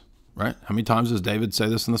justice, right? How many times does David say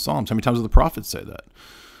this in the Psalms? How many times do the prophets say that?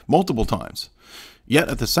 Multiple times. Yet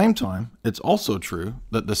at the same time, it's also true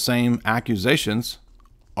that the same accusations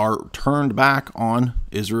are turned back on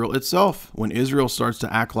Israel itself. When Israel starts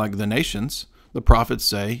to act like the nations, the prophets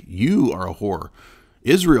say, you are a whore.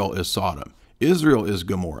 Israel is Sodom. Israel is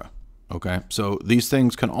Gomorrah. Okay, so these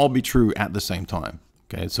things can all be true at the same time.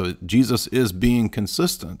 Okay, so Jesus is being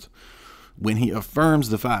consistent when he affirms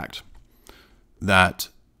the fact that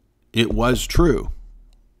it was true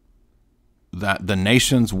that the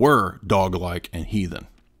nations were dog-like and heathen.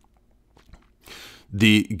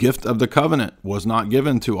 The gift of the covenant was not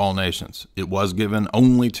given to all nations. It was given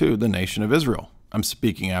only to the nation of Israel. I'm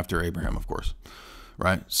speaking after Abraham, of course,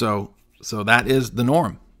 right? So that is the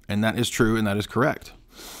norm, and that is true, and that is correct.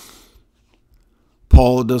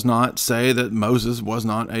 Paul does not say that Moses was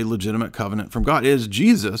not a legitimate covenant from God. It is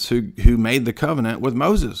Jesus who made the covenant with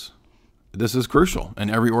Moses. This is crucial, and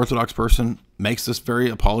every Orthodox person makes this very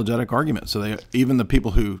apologetic argument. So even the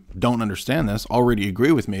people who don't understand this already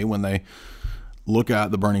agree with me when they look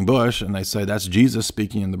at the burning bush and they say that's Jesus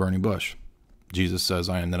speaking in the burning bush. Jesus says,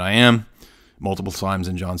 I am that I am. Multiple times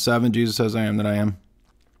in John 7, Jesus says, I am that I am.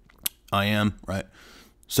 I am, right?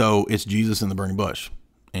 So it's Jesus in the burning bush,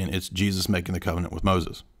 and it's Jesus making the covenant with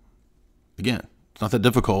Moses. Again, it's not that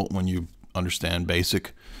difficult when you understand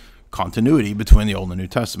basic continuity between the Old and New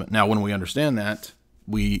Testament. Now, when we understand that,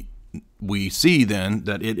 we see then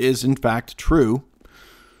that it is in fact true.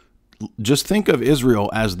 Just think of Israel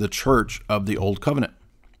as the church of the Old Covenant.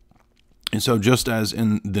 And so just as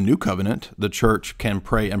in the New Covenant, the church can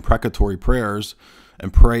pray imprecatory prayers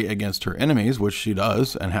and pray against her enemies, which she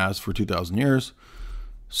does and has for 2,000 years,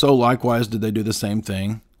 so likewise did they do the same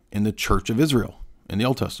thing in the church of Israel in the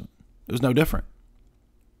Old Testament. It was no different.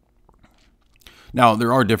 Now,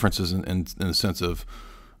 there are differences in the sense of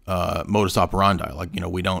modus operandi. Like,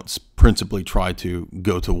 we don't principally try to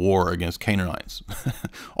go to war against Canaanites.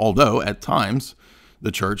 Although, at times,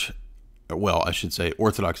 the church, well, I should say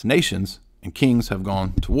Orthodox nations and kings have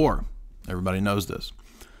gone to war. Everybody knows this.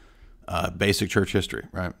 Basic church history,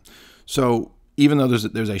 right? So, even though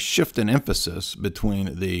there's a shift in emphasis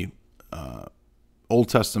between the Old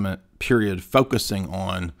Testament period focusing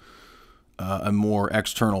on a more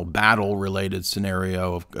external battle-related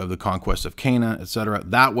scenario of the conquest of Canaan, etc.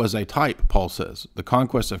 That was a type, Paul says. The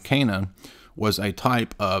conquest of Canaan was a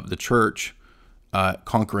type of the church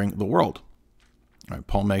conquering the world. All right,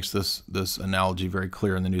 Paul makes this analogy very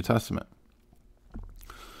clear in the New Testament.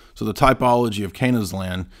 So the typology of Canaan's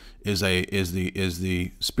land is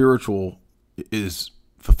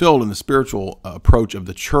fulfilled in the spiritual approach of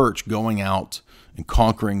the church going out and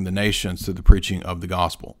conquering the nations through the preaching of the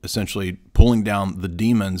gospel, essentially pulling down the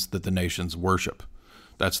demons that the nations worship.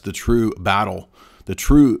 That's the true battle, the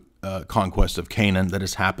true conquest of Canaan that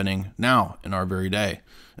is happening now in our very day,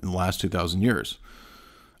 in the last 2,000 years.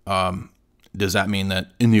 Does that mean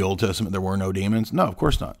that in the Old Testament there were no demons? No, of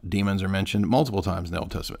course not. Demons are mentioned multiple times in the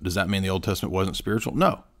Old Testament. Does that mean the Old Testament wasn't spiritual?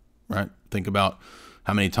 No, right? Think about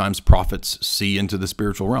how many times prophets see into the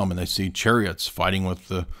spiritual realm and they see chariots fighting with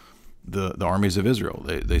the armies of Israel.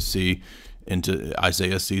 They see into,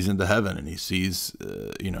 Isaiah sees into heaven, and he sees,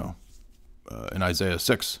 in Isaiah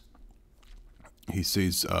 6, he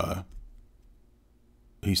sees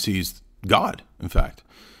God, in fact.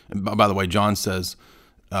 And by the way, John says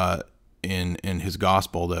in his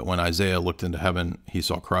gospel that when Isaiah looked into heaven, he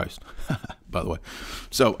saw Christ, by the way.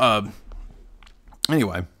 So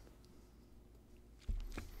anyway,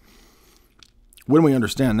 when we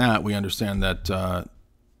understand that,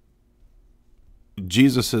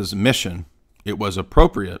 Jesus's mission, it was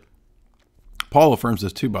appropriate. Paul affirms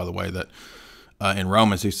this too, by the way, that in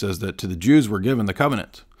Romans, he says that to the Jews were given the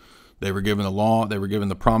covenant. They were given the law. They were given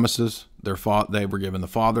the promises. They were given the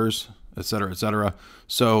fathers, etc., etc.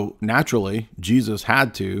 So naturally, Jesus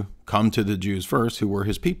had to come to the Jews first, who were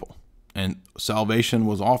his people. And salvation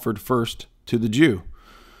was offered first to the Jew,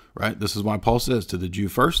 right? This is why Paul says to the Jew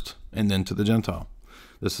first and then to the Gentile.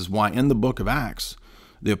 This is why in the book of Acts,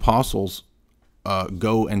 the apostles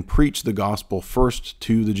go and preach the gospel first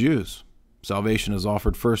to the Jews. Salvation is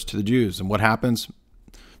offered first to the Jews. And what happens?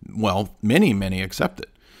 Well, many accept it.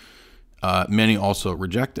 Many also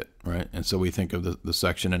reject it, right? And so we think of the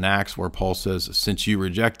section in Acts where Paul says, since you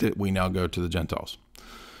reject it, we now go to the Gentiles.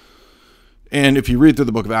 And if you read through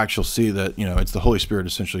the book of Acts, you'll see that, it's the Holy Spirit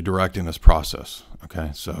essentially directing this process. Okay,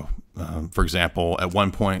 so for example, at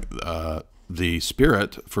one point, the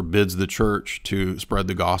Spirit forbids the church to spread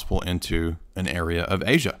the gospel into an area of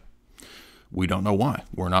Asia. We don't know why.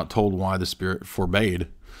 We're not told why the Spirit forbade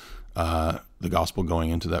the gospel going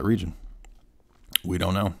into that region. We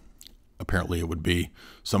don't know. Apparently it would be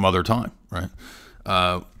some other time, right?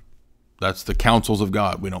 That's the counsels of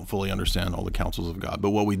God. We don't fully understand all the counsels of God.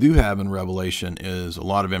 But what we do have in Revelation is a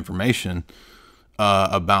lot of information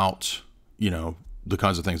about, the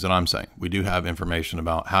kinds of things that I'm saying. We do have information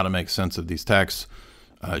about how to make sense of these texts.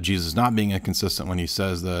 Jesus not being inconsistent when he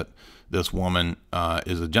says that this woman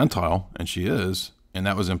is a Gentile, and she is, and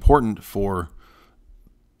that was important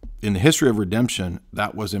in the history of redemption,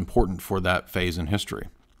 that was important for that phase in history.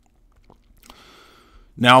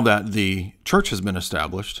 Now that the church has been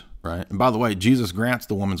established, right? And by the way, Jesus grants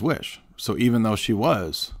the woman's wish. So even though she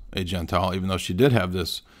was a Gentile, even though she did have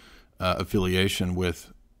this affiliation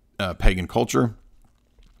with pagan culture,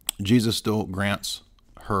 Jesus still grants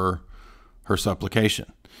her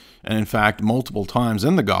supplication. And in fact, multiple times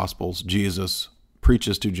in the Gospels, Jesus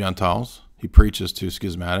preaches to Gentiles. He preaches to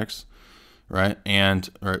schismatics, right? And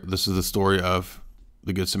this is the story of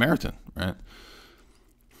the Good Samaritan, right?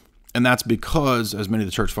 And that's because, as many of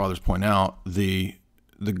the church fathers point out, the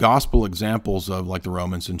gospel examples of like the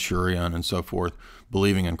Roman centurion and so forth,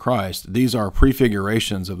 believing in Christ, these are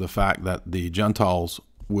prefigurations of the fact that the Gentiles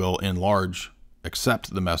will in large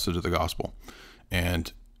accept the message of the gospel.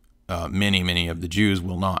 And many of the Jews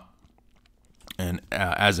will not. And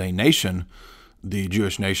as a nation, the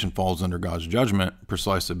Jewish nation falls under God's judgment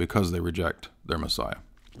precisely because they reject their Messiah.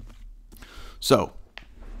 So,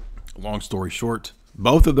 long story short,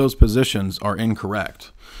 both of those positions are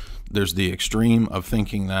incorrect. There's the extreme of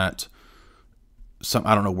thinking that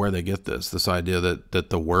I don't know where they get this idea that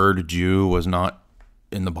the word Jew was not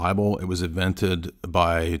in the Bible. It was invented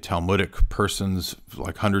by Talmudic persons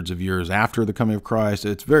like hundreds of years after the coming of Christ.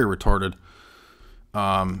 It's very retarded.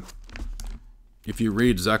 If you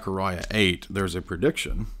read Zechariah 8, there's a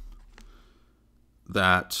prediction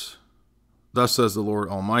that, thus says the Lord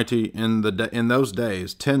Almighty, in those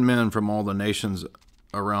days, 10 men from all the nations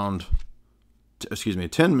around,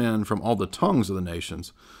 10 men from all the tongues of the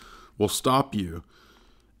nations will stop you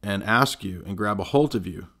and ask you and grab a hold of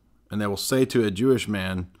you. And they will say to a Jewish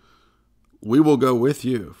man, we will go with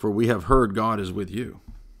you, for we have heard God is with you.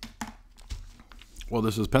 Well,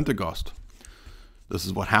 this is Pentecost. This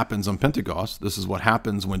is what happens on Pentecost. This is what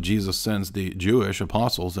happens when Jesus sends the Jewish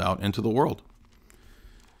apostles out into the world.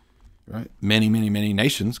 Right? Many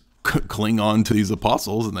nations cling on to these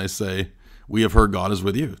apostles and they say, we have heard God is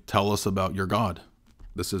with you. Tell us about your God.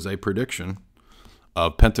 This is a prediction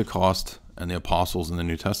of Pentecost and the apostles in the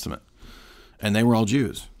New Testament. And they were all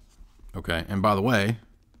Jews. Okay. And by the way,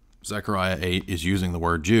 Zechariah 8 is using the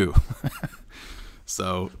word Jew.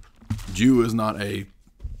 So Jew is not a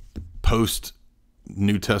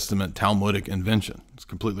post-New Testament Talmudic invention. It's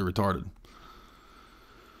completely retarded.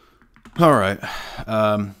 All right.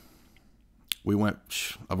 I've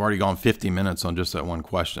already gone 50 minutes on just that one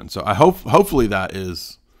question. So I hopefully that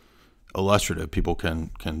is illustrative. People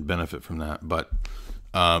can benefit from that. But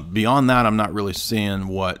beyond that, I'm not really seeing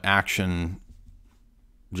what Action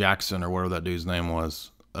Jackson or whatever that dude's name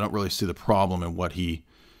was. I don't really see the problem in what he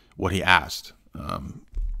asked.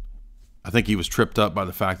 I think he was tripped up by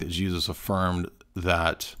the fact that Jesus affirmed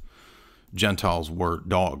that Gentiles were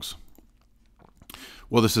dogs.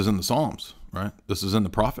 Well, this is in the Psalms, right? This is in the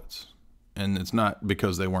prophets. And it's not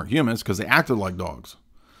because they weren't humans, because they acted like dogs.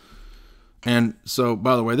 And so,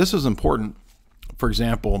 by the way, this is important. For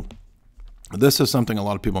example, This is something a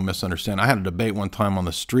lot of people misunderstand. I had a debate one time on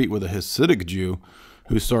the street with a Hasidic Jew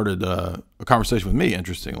who started a conversation with me,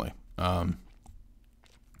 interestingly.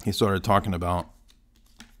 He started talking about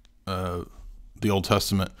the Old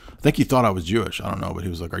Testament. I think he thought I was Jewish. I don't know, but he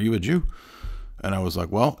was like, "Are you a Jew?" And I was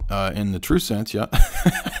like, "Well, in the true sense, yeah."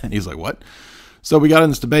 And he's like, "What?" So we got in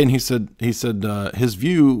this debate, and he said his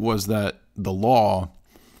view was that the law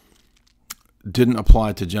didn't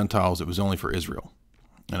apply to Gentiles. It was only for Israel.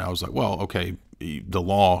 And I was like, well, okay, the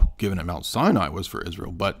law given at Mount Sinai was for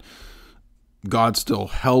Israel, but God still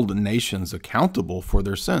held nations accountable for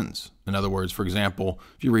their sins. In other words, for example,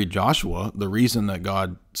 if you read Joshua, the reason that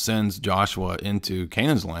God sends Joshua into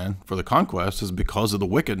Canaan's land for the conquest is because of the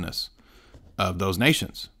wickedness of those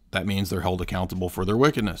nations. That means they're held accountable for their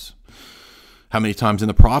wickedness. How many times in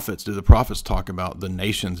the prophets do the prophets talk about the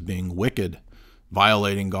nations being wicked,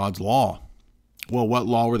 violating God's law? Well, what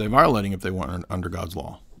law were they violating if they weren't under God's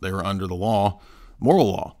law? They were under the law,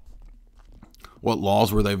 moral law. What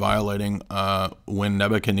laws were they violating when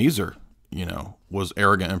Nebuchadnezzar, was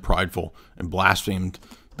arrogant and prideful and blasphemed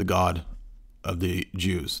the God of the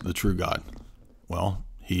Jews, the true God? Well,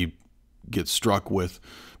 he gets struck with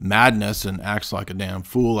madness and acts like a damn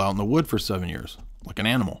fool out in the wood for 7 years, like an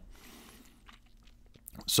animal.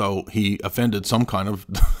 So he offended some kind of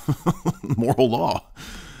moral law.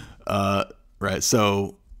 Right.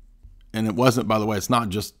 So, and it wasn't, by the way, it's not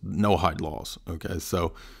just Noahide laws. Okay.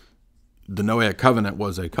 So the Noahic covenant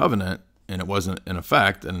was a covenant, and it wasn't in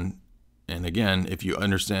effect. And again, if you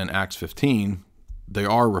understand Acts 15, they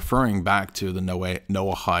are referring back to the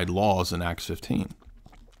Noahide laws in Acts 15.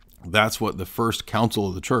 That's what the first council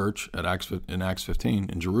of the church in Acts 15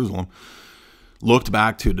 in Jerusalem looked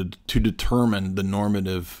back to determine the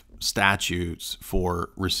normative statutes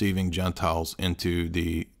for receiving Gentiles into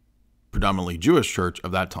the predominantly Jewish church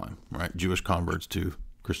of that time, right? Jewish converts to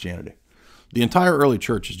Christianity. The entire early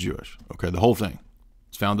church is Jewish, okay? The whole thing.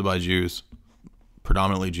 It's founded by Jews,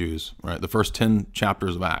 predominantly Jews, right? The first 10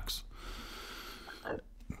 chapters of Acts.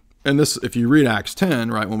 And this, if you read Acts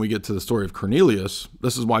 10, right, when we get to the story of Cornelius,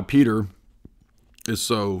 this is why Peter is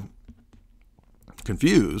so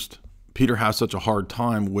confused. Peter has such a hard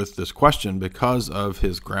time with this question because of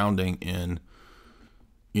his grounding in,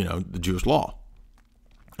 the Jewish law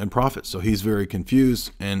and prophets. So he's very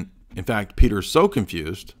confused. And in fact, Peter's so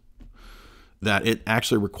confused that it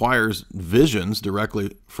actually requires visions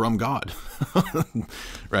directly from God,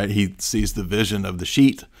 right? He sees the vision of the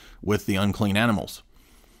sheet with the unclean animals.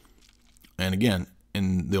 And again,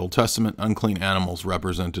 in the Old Testament, unclean animals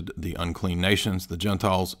represented the unclean nations, the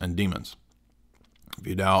Gentiles, and demons. If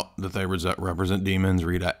you doubt that they represent demons,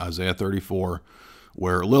 read Isaiah 34,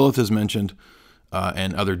 where Lilith is mentioned,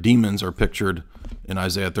 and other demons are pictured in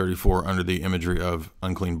Isaiah 34 under the imagery of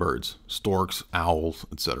unclean birds, storks, owls,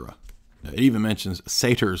 etc. It even mentions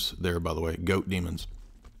satyrs there, by the way, goat demons.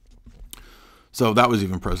 So that was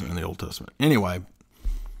even present in the Old Testament. Anyway,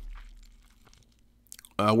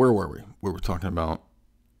 where were we? We were talking about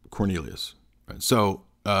Cornelius. Right? So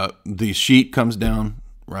the sheet comes down,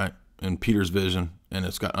 right, in Peter's vision, and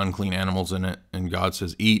it's got unclean animals in it, and God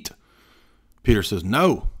says, eat. Peter says,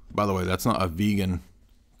 no. By the way, that's not a vegan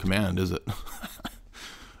command, is it?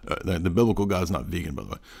 The biblical God's not vegan, by the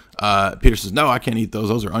way. Peter says, no, I can't eat those.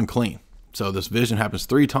 Those are unclean. So this vision happens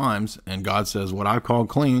 3 times, and God says, what I call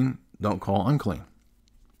clean, don't call unclean.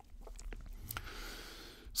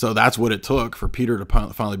 So that's what it took for Peter to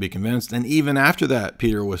finally be convinced. And even after that,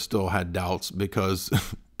 Peter still had doubts because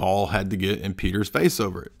Paul had to get in Peter's face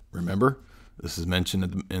over it. Remember, this is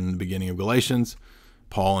mentioned in the beginning of Galatians.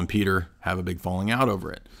 Paul and Peter have a big falling out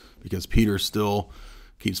over it because Peter still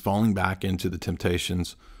keeps falling back into the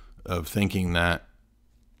temptations of thinking that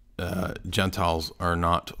Gentiles are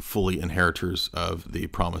not fully inheritors of the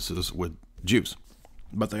promises with Jews,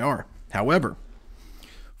 but they are. However,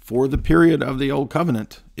 for the period of the Old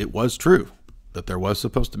Covenant, it was true that there was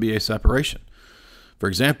supposed to be a separation. For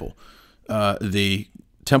example, the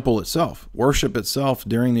temple itself, worship itself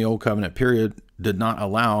during the Old Covenant period did not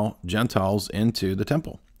allow Gentiles into the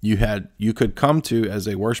temple. You could come to, as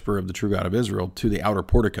a worshiper of the true God of Israel, to the outer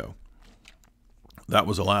portico. That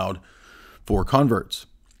was allowed for converts.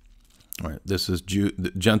 All right, this is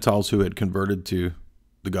Gentiles who had converted to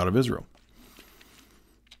the God of Israel.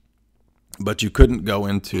 But you couldn't go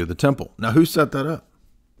into the temple. Now, who set that up?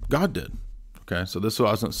 God did. Okay, so this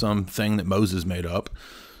wasn't something that Moses made up.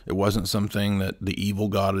 It wasn't something that the evil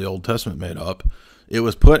God of the Old Testament made up. It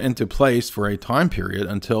was put into place for a time period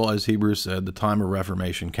until, as Hebrews said, the time of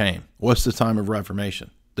Reformation came. What's the time of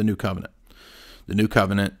Reformation? The New Covenant. The New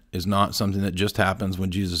Covenant is not something that just happens when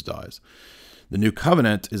Jesus dies. The new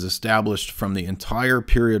covenant is established from the entire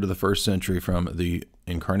period of the first century, from the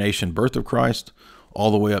incarnation birth of Christ all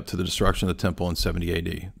the way up to the destruction of the temple in 70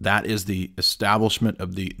 AD. That is the establishment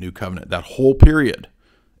of the new covenant. That whole period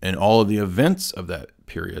and all of the events of that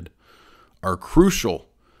period are crucial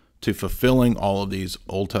to fulfilling all of these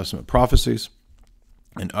Old Testament prophecies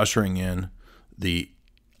and ushering in the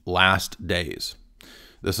last days.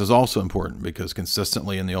 This is also important because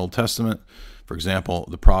consistently in the Old Testament, for example,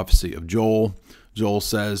 the prophecy of Joel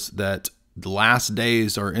says that the last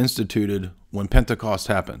days are instituted when Pentecost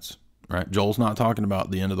happens, right? Joel's not talking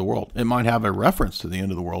about the end of the world. It might have a reference to the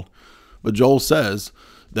end of the world, but Joel says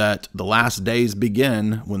that the last days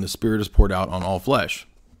begin when the Spirit is poured out on all flesh.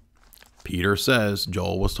 Peter says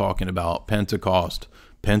Joel was talking about Pentecost.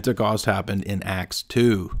 Pentecost happened in Acts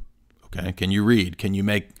 2. Okay, can you read? Can you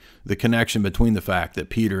make the connection between the fact that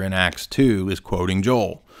Peter in Acts 2 is quoting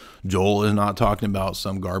Joel? Joel is not talking about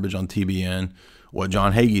some garbage on TBN, what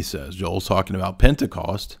John Hagee says. Joel's talking about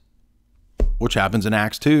Pentecost, which happens in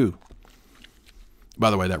Acts 2.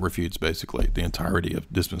 By the way, that refutes basically the entirety of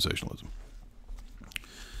dispensationalism.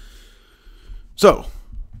 So,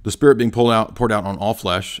 the Spirit being poured out on all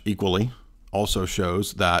flesh equally also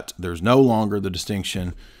shows that there's no longer the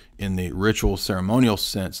distinction in the ritual ceremonial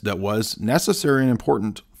sense that was necessary and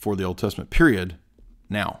important for the Old Testament period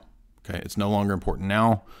now. Okay, it's no longer important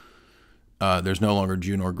now. There's no longer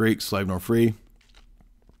Jew nor Greek, slave nor free,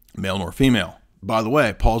 male nor female. By the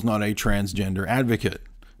way, Paul's not a transgender advocate.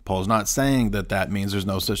 Paul's not saying that that means there's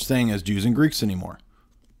no such thing as Jews and Greeks anymore.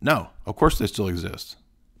 No, of course they still exist.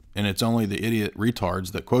 And it's only the idiot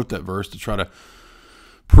retards that quote that verse to try to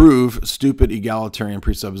prove stupid egalitarian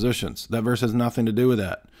presuppositions. That verse has nothing to do with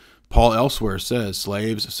that. Paul elsewhere says,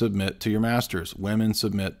 slaves submit to your masters, women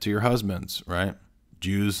submit to your husbands, right?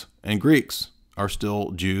 Jews and Greeks are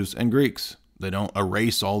still Jews and Greeks. They don't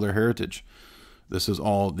erase all their heritage. This is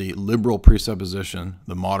all the liberal presupposition,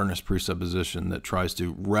 the modernist presupposition that tries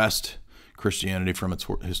to wrest Christianity from its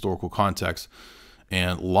historical context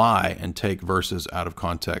and lie and take verses out of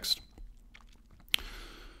context.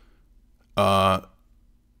 Paul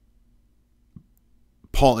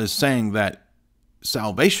is saying that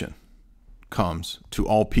salvation comes to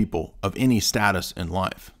all people of any status in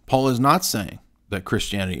life. Paul is not saying that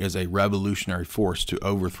Christianity is a revolutionary force to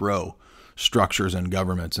overthrow structures and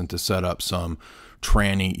governments and to set up some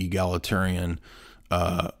tranny, egalitarian,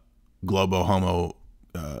 globo-homo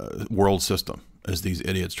world system, as these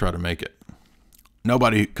idiots try to make it.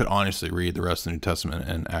 Nobody could honestly read the rest of the New Testament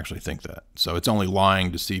and actually think that. So it's only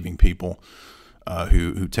lying, deceiving people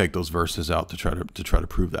who take those verses out to try to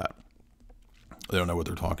prove that. They don't know what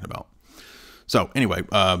they're talking about. So anyway,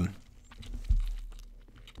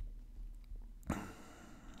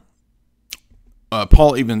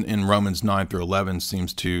 Paul, even in Romans 9 through 11,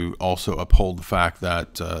 seems to also uphold the fact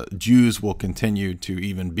that Jews will continue to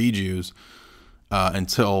even be Jews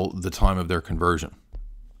until the time of their conversion,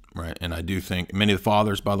 right? And I do think many of the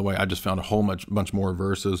fathers, by the way, I just found a whole bunch more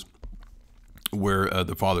verses where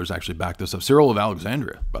the fathers actually back this up. Cyril of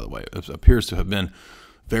Alexandria, by the way, appears to have been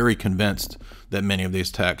very convinced that many of these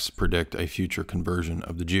texts predict a future conversion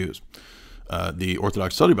of the Jews. The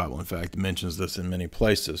Orthodox Study Bible, in fact, mentions this in many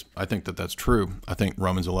places. I think that that's true. I think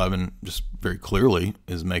Romans 11 just very clearly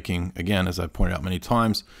is making, again, as I've pointed out many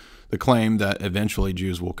times, the claim that eventually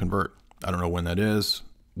Jews will convert. I don't know when that is.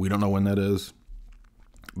 We don't know when that is.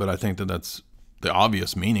 But I think that that's the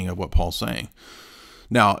obvious meaning of what Paul's saying.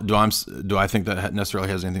 Now, do I think that necessarily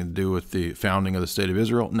has anything to do with the founding of the State of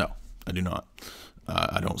Israel? No, I do not.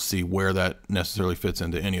 I don't see where that necessarily fits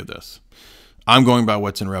into any of this. I'm going by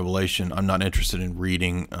what's in Revelation. I'm not interested in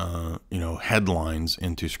reading, headlines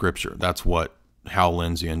into Scripture. That's what Hal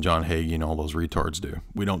Lindsey and John Hagee and all those retards do.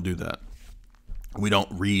 We don't do that. We don't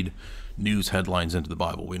read news headlines into the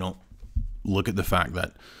Bible. We don't look at the fact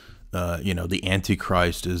that, the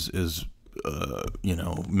Antichrist is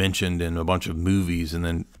mentioned in a bunch of movies,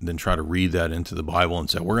 and then try to read that into the Bible and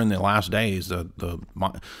say we're in the last days.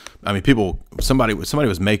 Somebody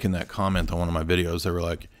was making that comment on one of my videos. They were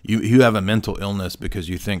like, "You have a mental illness because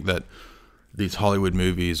you think that these Hollywood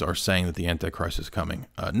movies are saying that the Antichrist is coming."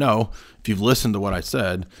 No, if you've listened to what I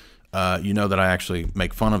said, you know that I actually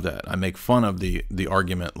make fun of that. I make fun of the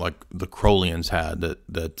argument like the Crowleyans had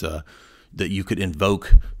that you could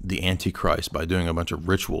invoke the Antichrist by doing a bunch of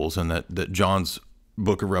rituals, and that John's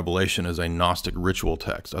book of Revelation is a Gnostic ritual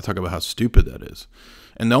text. I talk about how stupid that is.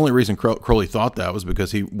 And the only reason Crowley thought that was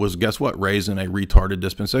because he was, guess what, raised in a retarded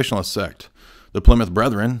dispensationalist sect. The Plymouth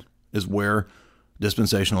Brethren is where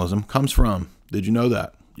dispensationalism comes from. Did you know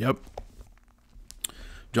that? Yep.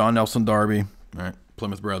 John Nelson Darby, all right,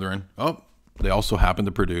 Plymouth Brethren. Oh, they also happen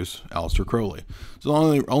to produce Aleister Crowley. So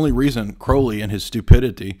the only reason Crowley, in his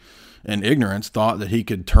stupidity and ignorance, thought that he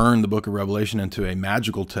could turn the book of Revelation into a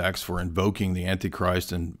magical text for invoking the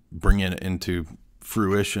Antichrist and bringing it into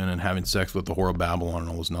fruition and having sex with the whore of Babylon and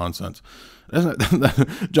all this nonsense.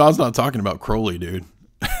 John's not talking about Crowley, dude.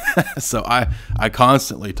 So I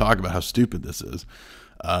constantly talk about how stupid this is.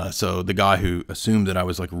 So the guy who assumed that I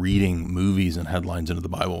was like reading movies and headlines into the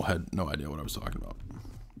Bible had no idea what I was talking about.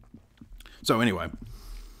 So anyway,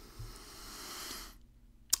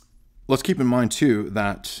 let's keep in mind too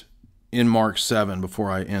that in Mark 7, before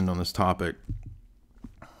I end on this topic,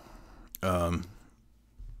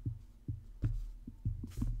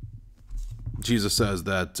 Jesus says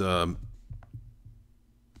that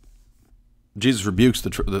Jesus rebukes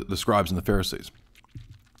the scribes and the Pharisees.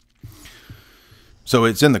 So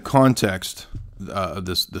it's in the context of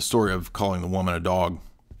the story of calling the woman a dog,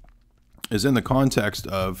 is in the context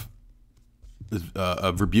of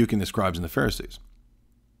rebuking the scribes and the Pharisees.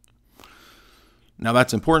 Now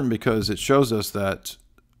that's important because it shows us that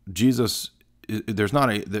Jesus, there's not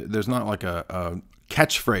like a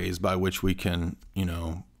catchphrase by which we can,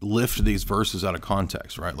 lift these verses out of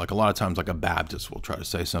context, right? Like a lot of times, like a Baptist will try to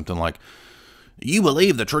say something like, "You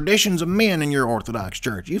believe the traditions of men in your Orthodox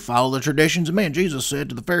church. You follow the traditions of men. Jesus said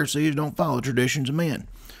to the Pharisees, don't follow the traditions of men."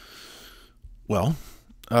 Well,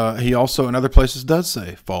 he also in other places does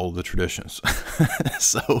say follow the traditions.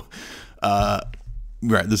 So,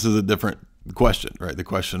 right, this is a different question, right? The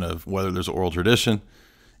question of whether there's oral tradition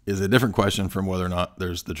is a different question from whether or not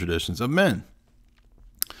there's the traditions of men.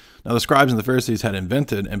 Now, the scribes and the Pharisees had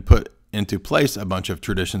invented and put into place a bunch of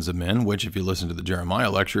traditions of men, which, if you listen to the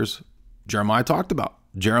Jeremiah lectures, Jeremiah talked about.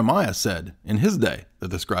 Jeremiah said in his day that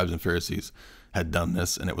the scribes and Pharisees had done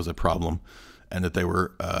this and it was a problem and that they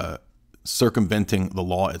were circumventing the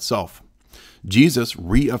law itself. Jesus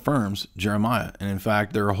reaffirms Jeremiah. And in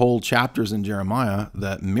fact, there are whole chapters in Jeremiah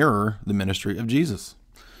that mirror the ministry of Jesus.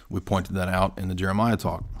 We pointed that out in the Jeremiah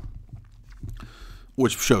talk,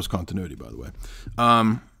 which shows continuity, by the way.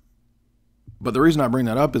 But the reason I bring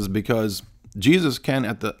that up is because Jesus can,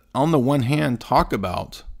 on the one hand, talk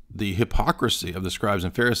about the hypocrisy of the scribes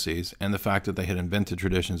and Pharisees and the fact that they had invented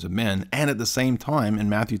traditions of men. And at the same time, in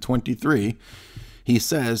Matthew 23, he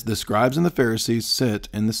says, the scribes and the Pharisees sit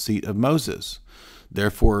in the seat of Moses.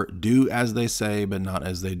 Therefore, do as they say, but not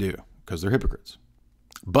as they do, because they're hypocrites.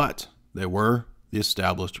 But they were the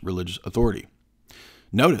established religious authority.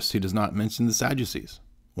 Notice he does not mention the Sadducees.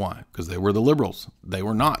 Why? Because they were the liberals. They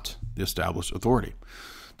were not the established authority.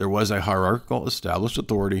 There was a hierarchical established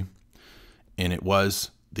authority, and it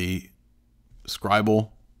was the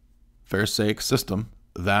scribal Pharisaic system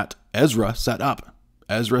that Ezra set up.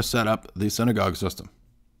 Ezra set up the synagogue system.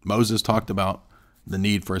 Moses talked about the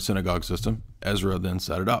need for a synagogue system. Ezra then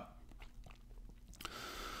set it up.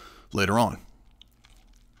 Later on,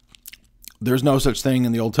 there's no such thing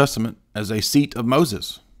in the Old Testament as a seat of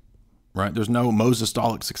Moses, right? There's no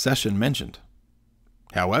Mosistolic succession mentioned.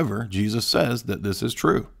 However, Jesus says that this is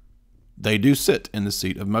true. They do sit in the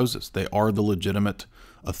seat of Moses. They are the legitimate,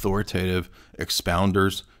 authoritative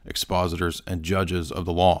expounders, expositors, and judges of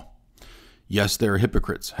the law. Yes, they're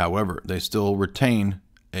hypocrites. However, they still retain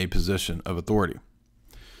a position of authority.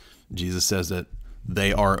 Jesus says that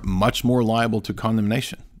they are much more liable to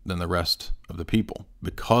condemnation than the rest of the people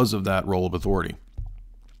because of that role of authority.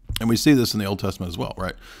 And we see this in the Old Testament as well,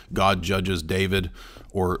 right? God judges David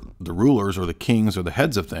or the rulers or the kings or the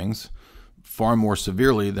heads of things far more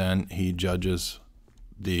severely than he judges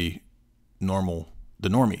the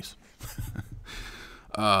normies.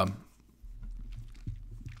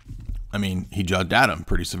 He judged Adam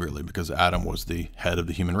pretty severely because Adam was the head of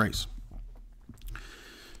the human race.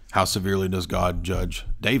 How severely does God judge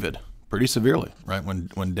David? Pretty severely, right?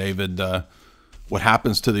 When David, what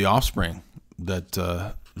happens to the offspring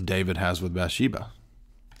that David has with Bathsheba?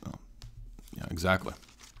 Oh, yeah, exactly.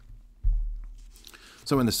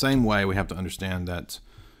 So in the same way, we have to understand that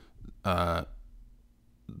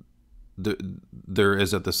there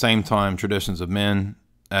is at the same time traditions of men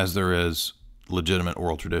as there is legitimate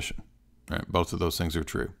oral tradition. Right? Both of those things are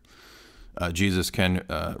true. Jesus can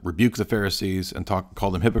rebuke the Pharisees and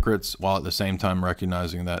call them hypocrites while at the same time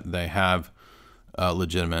recognizing that they have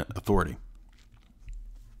legitimate authority.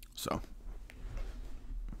 So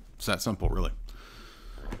it's that simple, really.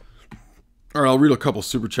 All right, I'll read a couple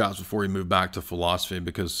super chats before we move back to philosophy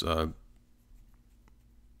because I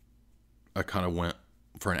kind of went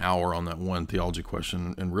for an hour on that one theology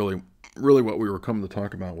question, and really what we were coming to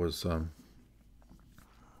talk about was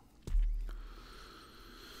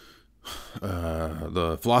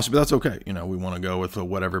the philosophy. That's okay. We want to go with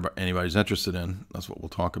whatever anybody's interested in. That's what we'll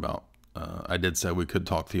talk about. I did say we could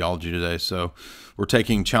talk theology today, so we're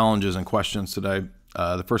taking challenges and questions today.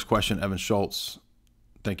 The first question, Evan Schultz,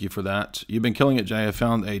 thank you for that. You've been killing it, Jay. I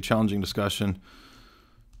found it challenging discussing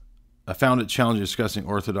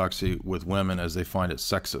orthodoxy with women as they find it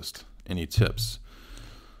sexist. Any tips?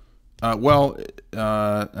 I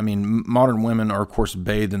mean, modern women are, of course,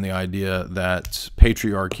 bathed in the idea that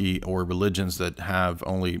patriarchy or religions that have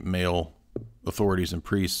only male authorities and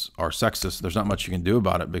priests are sexist. There's not much you can do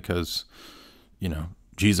about it because, you know,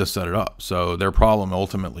 Jesus set it up. So their problem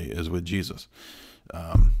ultimately is with Jesus.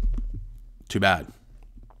 Too bad.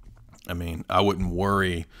 I mean, I wouldn't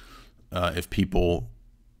worry if people,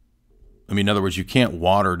 I mean, in other words, you can't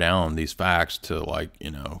water down these facts to, like, you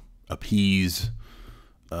know, appease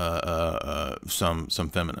some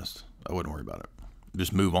feminists. I wouldn't worry about it.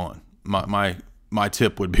 Just move on. My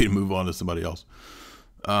tip would be to move on to somebody else.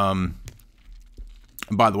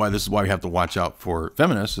 By the way, this is why we have to watch out for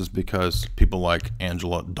feminists, is because people like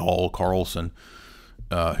Angela Dahl Carlson,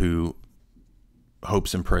 who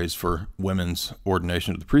hopes and prays for women's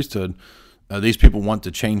ordination to the priesthood, these people want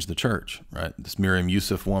to change the church, right? This Miriam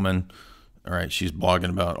Yusuf woman, all right, she's blogging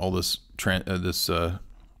about all this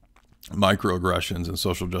microaggressions and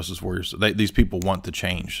social justice warriors. These people want to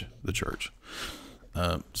change the church.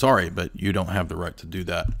 Sorry, but you don't have the right to do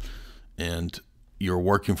that, and you're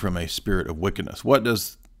working from a spirit of wickedness. What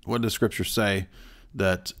does Scripture say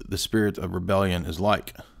that the spirit of rebellion is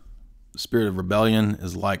like? The spirit of rebellion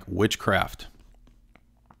is like witchcraft.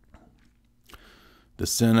 The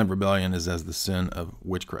sin of rebellion is as the sin of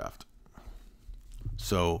witchcraft.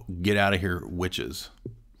 So get out of here, witches.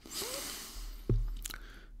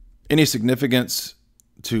 Any significance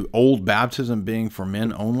to old baptism being for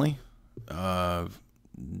men only?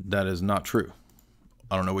 That is not true.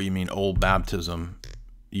 I don't know what you mean old baptism.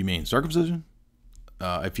 You mean circumcision?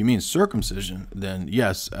 If you mean circumcision, then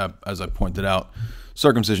yes, as I pointed out,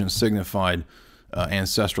 circumcision signified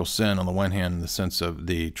ancestral sin on the one hand, in the sense of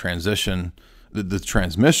the transmission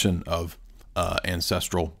of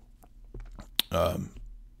ancestral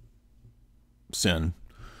sin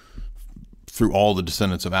through all the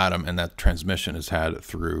descendants of Adam, and that transmission is had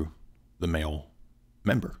through the male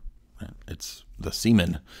member. It's the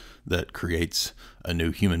semen that creates a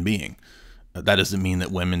new human being. That doesn't mean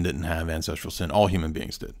that women didn't have ancestral sin. All human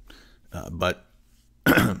beings did. But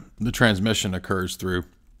the transmission occurs through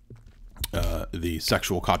the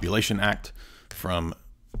sexual copulation act from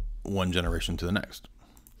one generation to the next.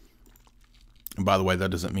 And by the way,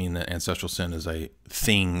 that doesn't mean that ancestral sin is a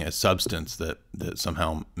thing, a substance that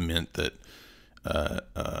somehow meant that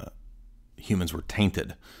humans were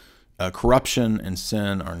tainted. Corruption and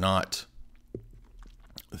sin are not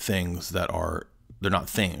things they're not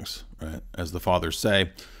things, right? As the fathers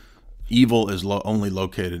say, evil is only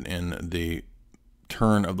located in the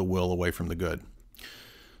turn of the will away from the good.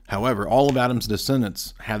 However, all of Adam's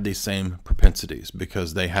descendants have these same propensities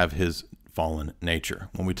because they have his fallen nature.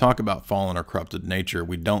 When we talk about fallen or corrupted nature,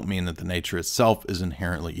 we don't mean that the nature itself is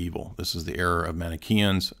inherently evil. This is the error of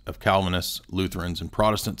Manichaeans, of Calvinists, Lutherans, and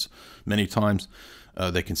Protestants. Many times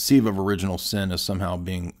they conceive of original sin as somehow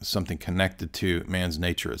being something connected to man's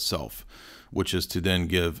nature itself, which is to then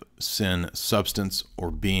give sin substance or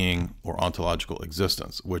being or ontological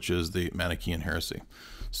existence, which is the Manichaean heresy.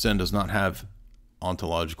 Sin does not have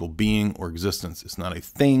ontological being or existence. It's not a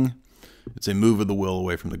thing. It's a move of the will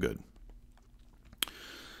away from the good.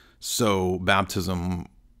 So baptism,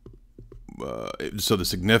 so the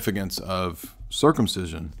significance of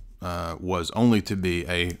circumcision was only to be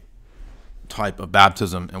a type of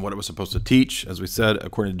baptism, and what it was supposed to teach, as we said,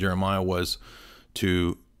 according to Jeremiah, was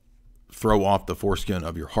to throw off the foreskin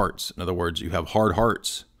of your hearts. In other words, you have hard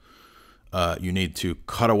hearts. You need to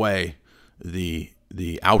cut away the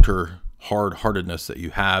outer hard-heartedness that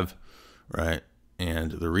you have, right?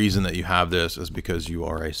 And the reason that you have this is because you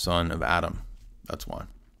are a son of Adam. That's why.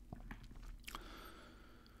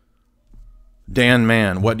 Dan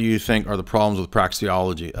Mann, what do you think are the problems with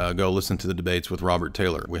praxeology? Go listen to the debates with Robert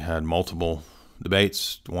Taylor. We had multiple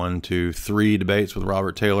debates, 1, 2, 3 debates with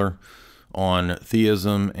Robert Taylor on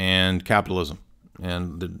theism and capitalism.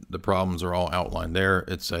 And the problems are all outlined there.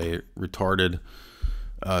 It's a retarded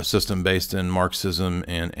system based in Marxism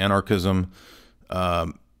and anarchism,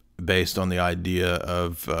 based on the idea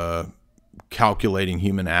of calculating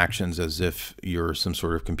human actions as if you're some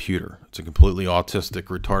sort of computer. It's a completely autistic,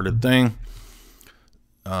 retarded thing.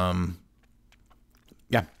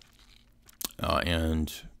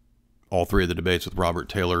 And all 3 of the debates with Robert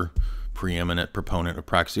Taylor, preeminent proponent of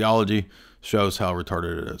praxeology, shows how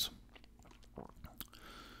retarded it is.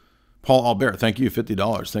 Paul Albert, thank you,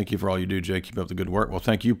 $50. Thank you for all you do, Jay. Keep up the good work. Well,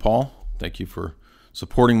 thank you, Paul. Thank you for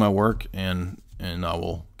supporting my work, and I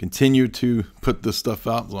will continue to put this stuff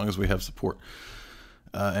out as long as we have support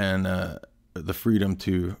and the freedom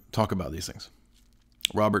to talk about these things.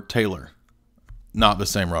 Robert Taylor, not the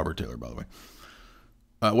same Robert Taylor, by the way.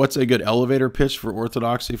 What's a good elevator pitch for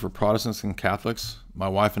orthodoxy for Protestants and Catholics? My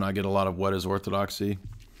wife and I get a lot of what is orthodoxy.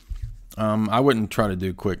 I wouldn't try to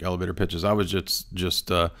do quick elevator pitches. I would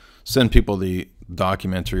just send people the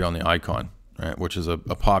documentary on the icon, right, which is a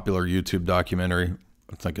popular YouTube documentary.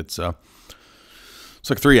 I think it's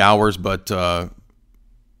like 3 hours, but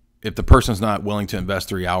if the person's not willing to invest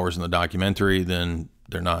 3 hours in the documentary, then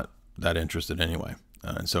they're not that interested anyway.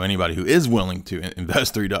 And so anybody who is willing to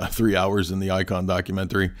invest 3 hours in the icon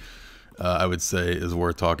documentary, I would say is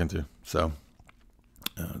worth talking to. So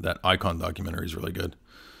that icon documentary is really good.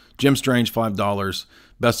 Jim Strange, $5.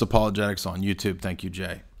 Best apologetics on YouTube. Thank you,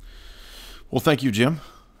 Jay. Well, thank you, Jim.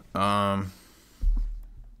 There's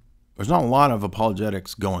not a lot of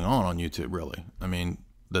apologetics going on YouTube, really. I mean,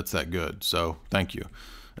 that's that good. So thank you.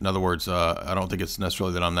 In other words, I don't think it's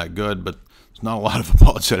necessarily that I'm that good, but there's not a lot of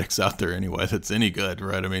apologetics out there anyway that's any good,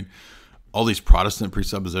 right? I mean, all these Protestant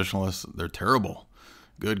presuppositionalists, they're terrible.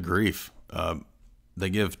 Good grief. They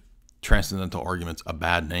give transcendental arguments a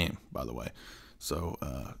bad name, by the way. So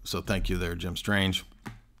thank you there, Jim Strange.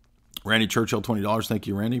 Randy Churchill, $20. Thank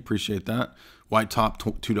you, Randy. Appreciate that. White Top,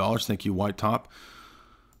 $2. Thank you, White Top.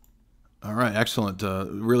 All right, excellent.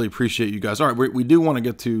 Really appreciate you guys. All right, we do want to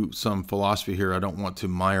get to some philosophy here. I don't want to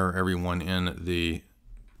mire everyone in the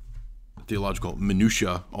theological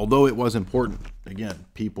minutia, although it was important. Again,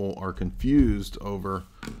 people are confused over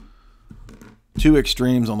two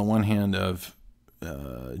extremes. On the one hand, of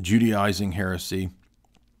Judaizing heresy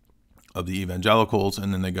of the evangelicals,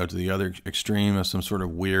 and then they go to the other extreme of some sort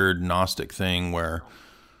of weird Gnostic thing where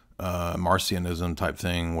Marcionism type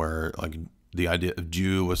thing, where like the idea of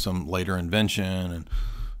Jew was some later invention, and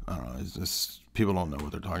I don't know, it's just, people don't know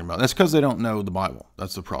what they're talking about. That's because they don't know the Bible.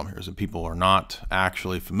 That's the problem here, is that people are not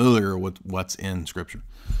actually familiar with what's in Scripture.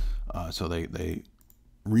 So they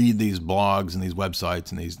read these blogs and these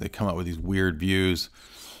websites, and they come up with these weird views.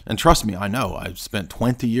 And trust me, I know. I've spent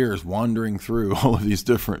 20 years wandering through all of these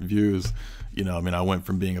different views. You know, I mean, I went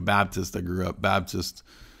from being a Baptist, I grew up Baptist,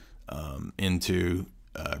 into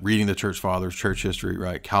reading the Church Fathers, church history,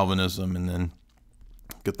 right, Calvinism, and then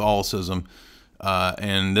Catholicism.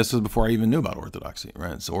 And this is before I even knew about Orthodoxy,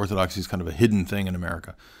 right? So Orthodoxy is kind of a hidden thing in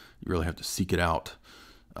America. You really have to seek it out.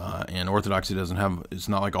 And Orthodoxy doesn't have, it's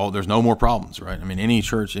not like there's no more problems, right? I mean, any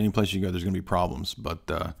church, any place you go, there's going to be problems.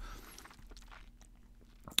 But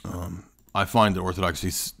I find that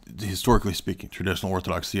Orthodoxy, historically speaking, traditional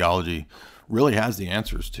Orthodox theology really has the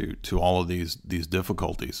answers to all of these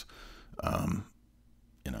difficulties.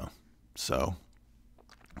 You know, so,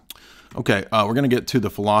 okay, we're going to get to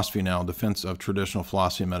the philosophy now, defense of traditional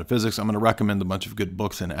philosophy and metaphysics. I'm going to recommend a bunch of good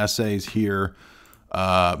books and essays here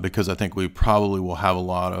because I think we probably will have a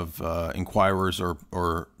lot of inquirers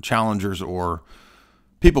or challengers or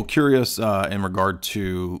people curious in regard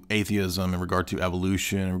to atheism, in regard to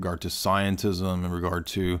evolution, in regard to scientism, in regard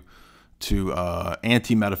to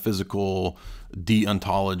anti-metaphysical,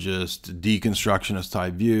 deontologist, deconstructionist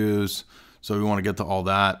type views. So we want to get to all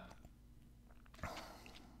that.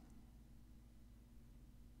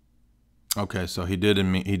 Okay, so he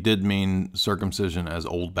did mean circumcision as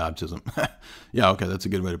old baptism. Yeah, okay, that's a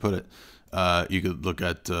good way to put it. You could look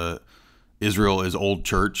at Israel is old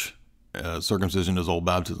church, circumcision is old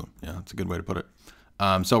baptism. Yeah, that's a good way to put it.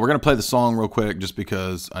 So we're gonna play the song real quick, just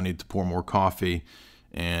because I need to pour more coffee,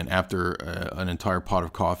 and after an entire pot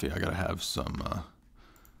of coffee, I gotta have some.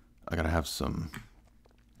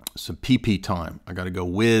 Some pee time. I gotta go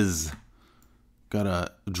whiz.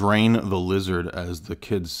 Gotta drain the lizard, as the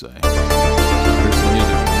kids say. Here's some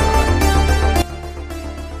music.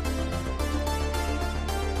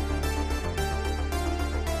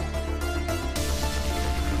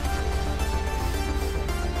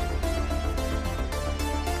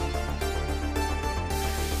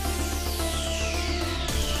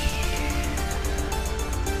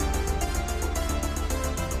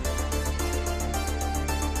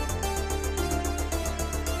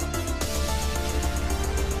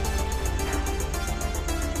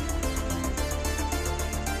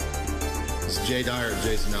 Dyer,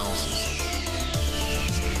 Jay's Analysis.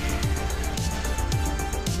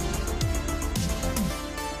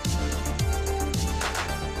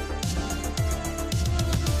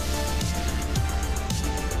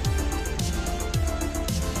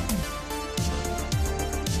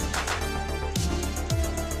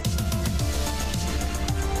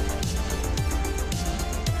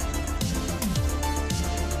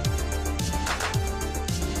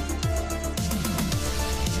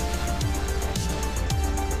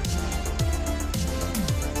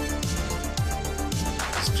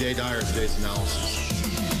 It's Jay Dyer, today's analysis.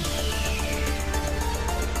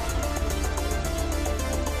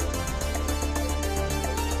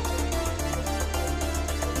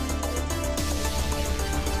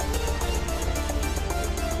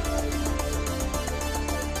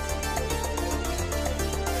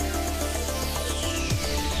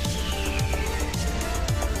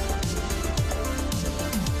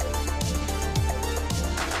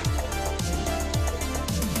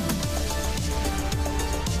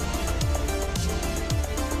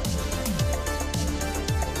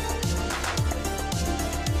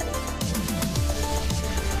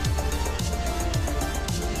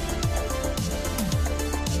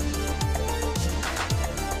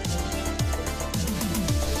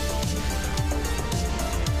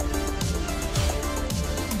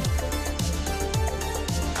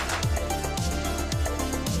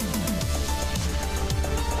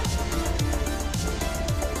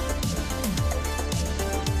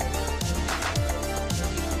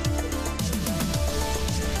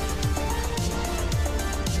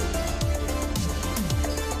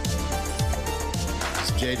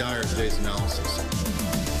 Jay Dyer, today's analysis.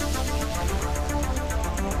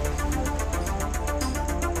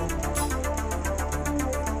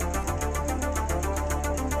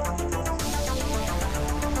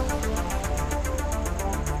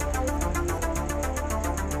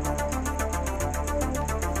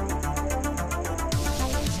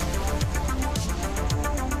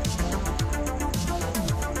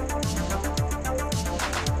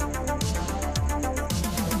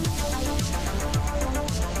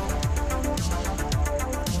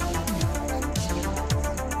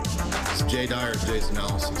 Jay Dyer, today's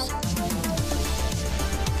analysis.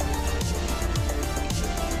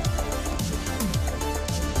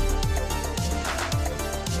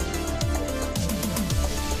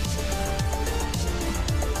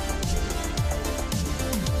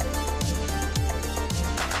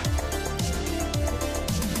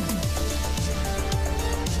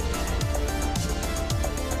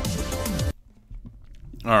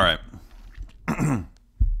 All right.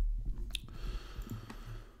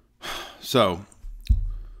 So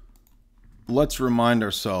let's remind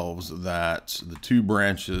ourselves that the three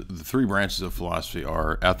branches of philosophy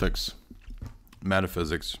are ethics,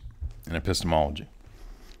 metaphysics, and epistemology.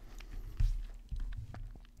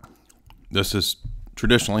 This is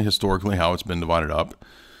traditionally, historically, how it's been divided up.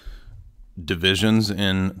 Divisions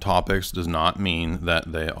in topics does not mean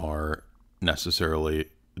that they are necessarily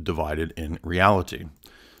divided in reality.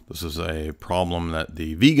 This is a problem that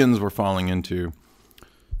the vegans were falling into,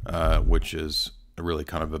 which is really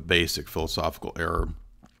kind of a basic philosophical error.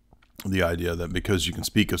 The idea that because you can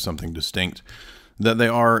speak of something distinct, that they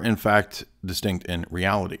are in fact distinct in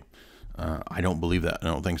reality. I don't believe that. I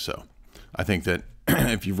don't think so. I think that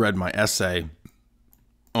if you've read my essay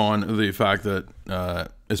on the fact that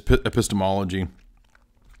epistemology,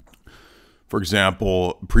 for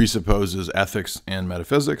example, presupposes ethics and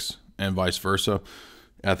metaphysics, and vice versa,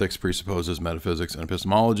 ethics presupposes metaphysics and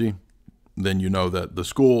epistemology, then you know that the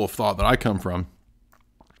school of thought that I come from,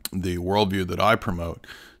 the worldview that I promote,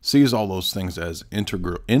 sees all those things as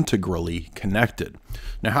integrally connected.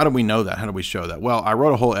 Now, how do we know that? How do we show that? Well, I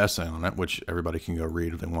wrote a whole essay on it, which everybody can go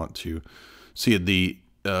read if they want to see the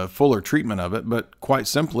fuller treatment of it. But quite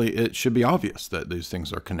simply, it should be obvious that these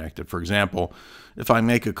things are connected. For example, if I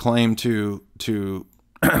make a claim to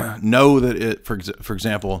know that it, for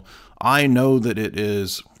example, I know that it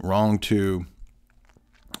is wrong to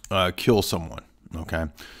kill someone, okay?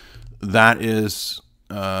 That is,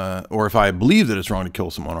 or if I believe that it's wrong to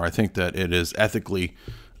kill someone, or I think that it is ethically,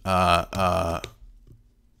 it's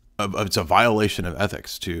a violation of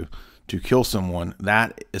ethics to kill someone,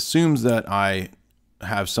 that assumes that I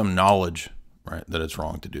have some knowledge, right, that it's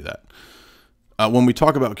wrong to do that. When we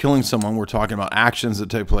talk about killing someone, we're talking about actions that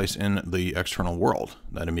take place in the external world.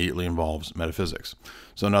 That immediately involves metaphysics.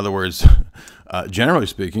 So in other words, generally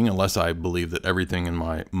speaking, unless I believe that everything in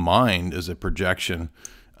my mind is a projection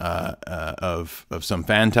of some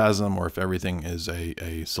phantasm, or if everything is a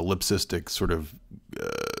solipsistic sort of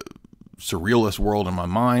surrealist world in my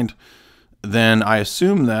mind, then I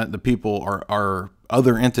assume that the people are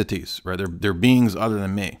other entities, right? They're beings other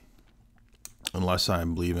than me. Unless I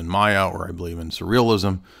believe in Maya or I believe in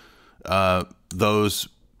surrealism, those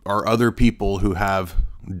are other people who have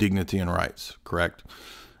dignity and rights, correct?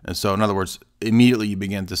 And so, in other words, immediately you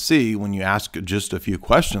begin to see, when you ask just a few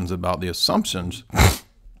questions about the assumptions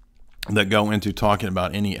that go into talking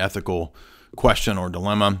about any ethical question or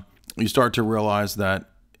dilemma, you start to realize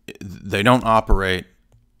that they don't operate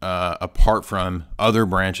apart from other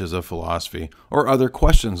branches of philosophy or other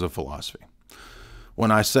questions of philosophy.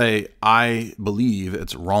 when I say I believe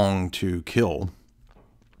it's wrong to kill,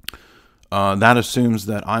 that assumes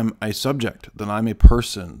that I'm a subject, that I'm a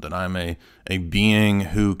person, that I'm a being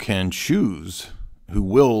who can choose, who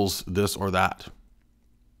wills this or that,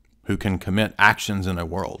 who can commit actions in a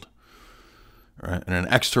world, right? In an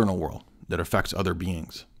external world that affects other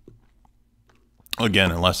beings.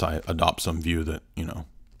 Again, unless I adopt some view that, you know,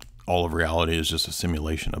 all of reality is just a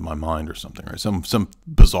simulation of my mind or something, right? Some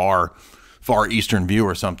bizarre Far Eastern view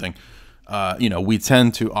or something. You know, we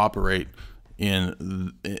tend to operate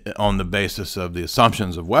on the basis of the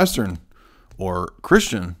assumptions of Western or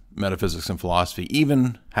Christian metaphysics and philosophy,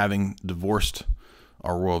 even having divorced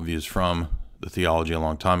our worldviews from the theology a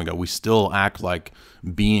long time ago. We still act like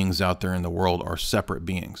beings out there in the world are separate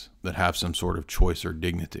beings that have some sort of choice or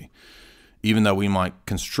dignity. Even though we might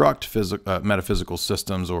construct metaphysical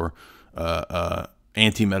systems or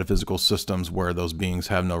anti-metaphysical systems where those beings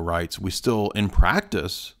have no rights, we still, in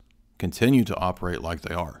practice, continue to operate like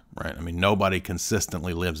they are, right? I mean, nobody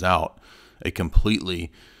consistently lives out a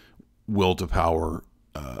completely will to power,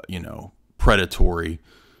 you know, predatory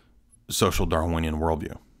social Darwinian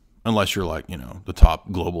worldview, unless you're like, you know, the top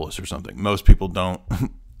globalist or something. Most people don't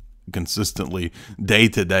consistently day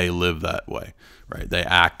to day live that way, right? They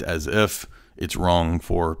act as if it's wrong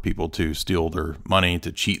for people to steal their money,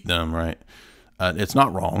 to cheat them, right? It's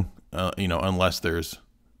not wrong, you know, unless there's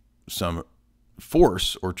some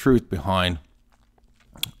force or truth behind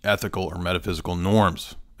ethical or metaphysical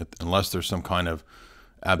norms, unless there's some kind of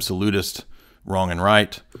absolutist wrong and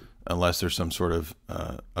right, unless there's some sort of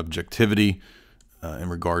objectivity in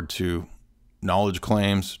regard to knowledge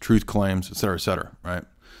claims, truth claims, et cetera, right?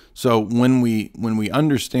 So when we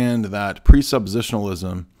understand that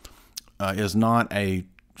presuppositionalism is not a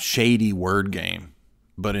shady word game,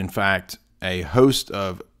 but in fact a host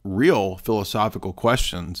of real philosophical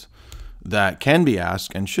questions that can be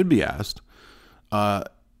asked and should be asked,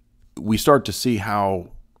 we start to see how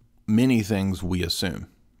many things we assume.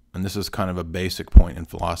 And this is kind of a basic point in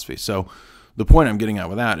philosophy. So the point I'm getting at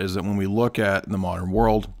with that is that when we look at the modern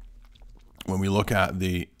world, when we look at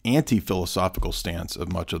the anti-philosophical stance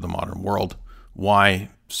of much of the modern world, why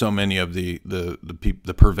so many of the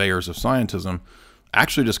purveyors of scientism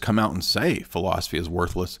actually just come out and say philosophy is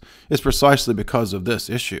worthless, is precisely because of this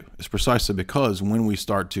issue. It's precisely because when we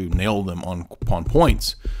start to nail them upon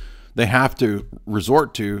points, they have to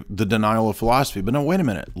resort to the denial of philosophy. But no, wait a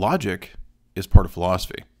minute. Logic is part of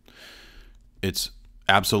philosophy. It's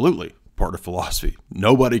absolutely part of philosophy.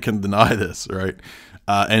 Nobody can deny this, right?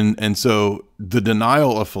 And so the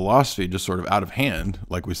denial of philosophy, just sort of out of hand,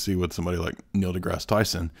 like we see with somebody like Neil deGrasse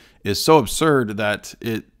Tyson, is so absurd that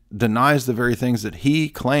it denies the very things that he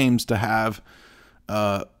claims to have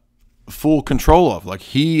full control of. Like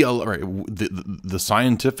the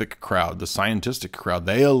scientific crowd, the scientistic crowd,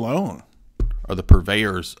 they alone are the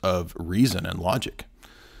purveyors of reason and logic.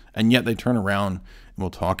 And yet they turn around and will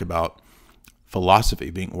talk about philosophy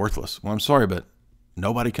being worthless. Well, I'm sorry, but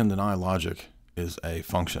nobody can deny logic is a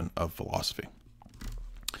function of philosophy.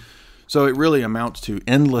 So it really amounts to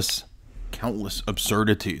countless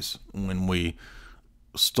absurdities when we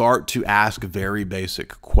start to ask very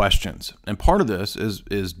basic questions. And part of this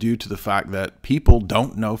is due to the fact that people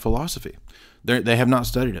don't know philosophy. They have not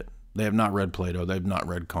studied it. They have not read Plato. They've not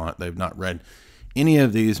read Kant. They've not read any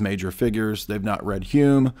of these major figures. They've not read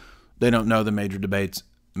Hume. They don't know the major debates,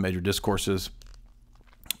 major discourses.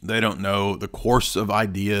 They don't know the course of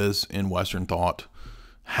ideas in Western thought,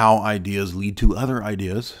 how ideas lead to other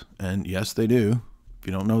ideas. And yes, they do. If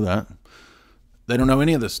you don't know that, they don't know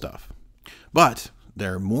any of this stuff. But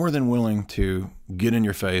they're more than willing to get in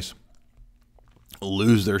your face,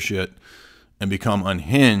 lose their shit, and become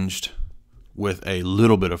unhinged with a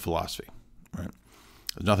little bit of philosophy, right?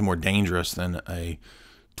 There's nothing more dangerous than a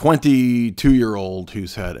 22-year-old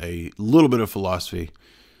who's had a little bit of philosophy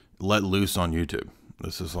let loose on YouTube.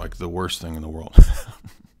 This is like the worst thing in the world.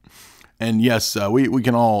 And yes, we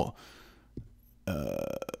can all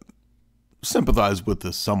sympathize with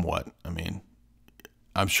this somewhat. I mean,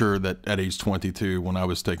 I'm sure that at age 22, when I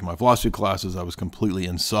was taking my philosophy classes, I was completely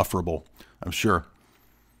insufferable, I'm sure.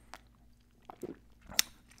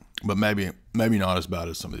 But maybe not as bad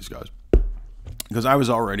as some of these guys. Because I was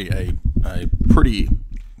already a pretty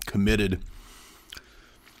committed,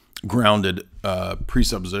 grounded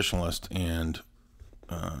presuppositionalist and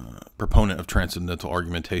proponent of transcendental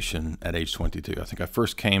argumentation at age 22. I think I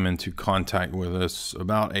first came into contact with this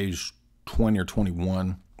about age 20 or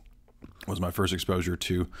 21 was my first exposure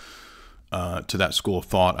to that school of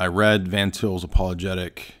thought. I read Van Til's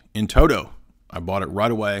Apologetic in toto. I bought it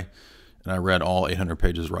right away, and I read all 800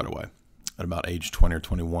 pages right away. at about age 20 or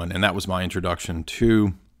 21. And that was my introduction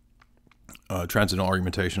to transcendental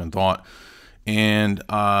argumentation and thought. And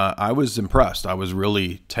I was impressed. I was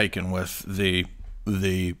really taken with the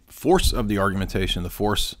force of the argumentation, the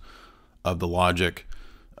force of the logic,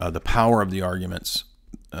 the power of the arguments,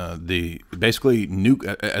 basically,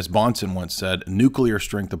 as Bonson once said, nuclear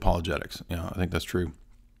strength apologetics. Yeah, I think that's true.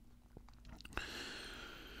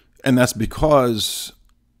 And that's because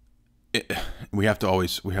we have to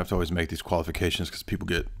always make these qualifications, because people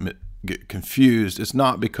get confused. It's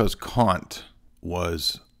not because Kant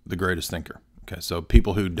was the greatest thinker. Okay, so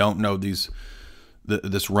people who don't know this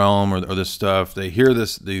realm or this stuff, they hear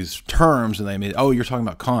these terms and they mean, oh, you're talking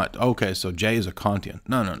about Kant. Okay, so Jay is a Kantian.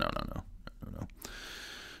 No.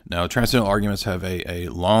 Now, transcendental arguments have a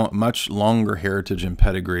much longer heritage and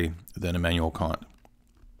pedigree than Immanuel Kant.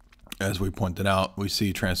 As we pointed out, we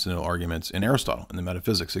see transcendental arguments in Aristotle, in the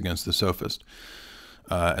Metaphysics against the sophist.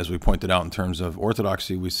 As we pointed out in terms of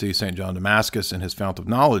orthodoxy, we see St. John Damascus in his Fount of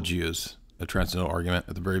Knowledge use a transcendental argument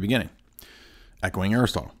at the very beginning, echoing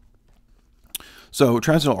Aristotle. So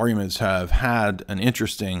transcendental arguments have had an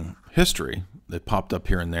interesting history that popped up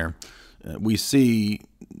here and there. We see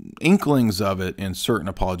inklings of it in certain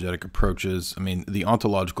apologetic approaches. I mean, the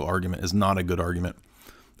ontological argument is not a good argument,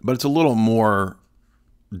 but it's a little more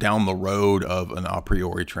down the road of an a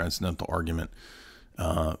priori transcendental argument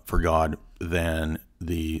for God than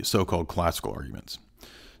the so-called classical arguments.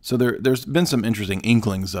 So there's been some interesting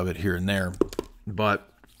inklings of it here and there,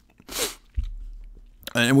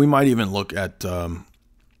 and we might even look at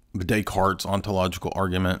Descartes' ontological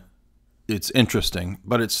argument. It's interesting,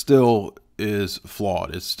 but it still is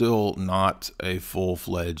flawed. It's still not a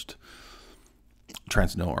full-fledged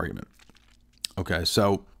transcendental argument. Okay,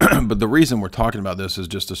 so, but the reason we're talking about this is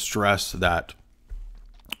just to stress that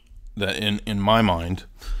in my mind,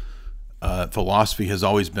 philosophy has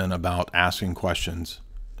always been about asking questions.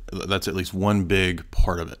 That's at least one big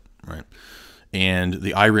part of it, right? And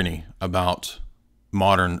the irony about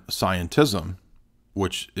modern scientism,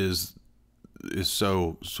 which is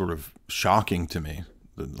so sort of shocking to me,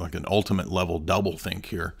 like an ultimate level doublethink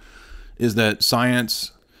here, is that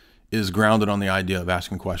science is grounded on the idea of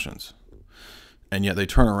asking questions. And yet they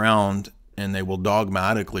turn around and they will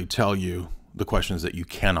dogmatically tell you the questions that you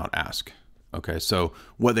cannot ask. Okay, so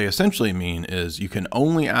what they essentially mean is you can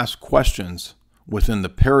only ask questions within the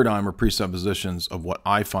paradigm or presuppositions of what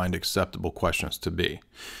I find acceptable questions to be.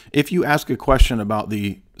 If you ask a question about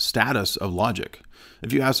the status of logic,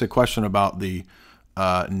 if you ask a question about the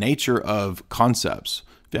nature of concepts,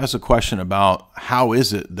 if you ask a question about how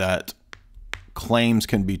is it that claims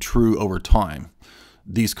can be true over time,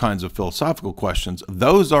 these kinds of philosophical questions,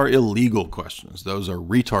 those are illegal questions. Those are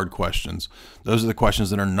retard questions. Those are the questions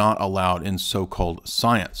that are not allowed in so-called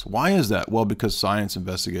science. Why is that? Well, because science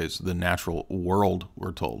investigates the natural world,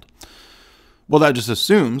 we're told. Well, that just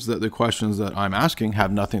assumes that the questions that I'm asking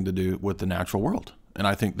have nothing to do with the natural world. And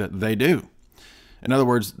I think that they do. In other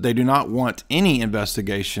words, they do not want any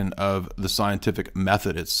investigation of the scientific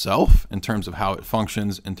method itself in terms of how it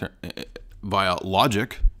functions via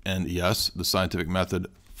logic. And yes, the scientific method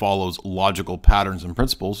follows logical patterns and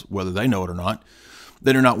principles, whether they know it or not.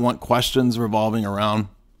 They do not want questions revolving around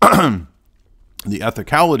the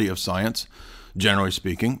ethicality of science, generally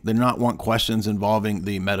speaking. They do not want questions involving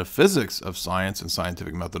the metaphysics of science and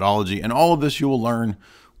scientific methodology. And all of this you will learn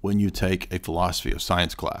when you take a philosophy of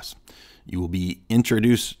science class. You will be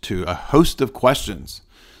introduced to a host of questions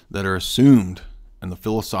that are assumed in the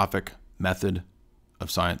philosophic method of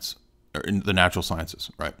science, or in the natural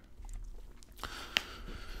sciences, right?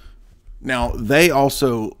 Now, they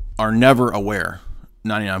also are never aware,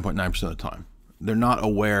 99.9% of the time, they're not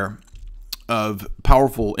aware of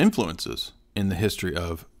powerful influences in the history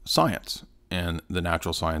of science and the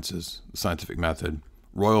natural sciences, the scientific method,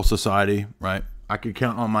 Royal Society, right? I could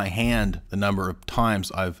count on my hand the number of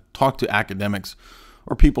times I've talked to academics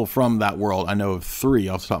or people from that world. I know of 3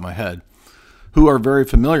 off the top of my head who are very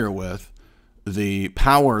familiar with the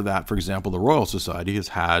power that, for example, the Royal Society has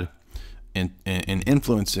had in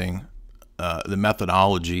influencing the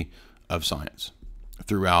methodology of science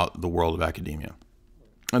throughout the world of academia.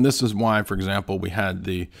 And this is why, for example, we had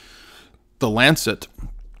the Lancet,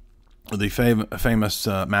 the famous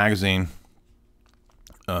magazine,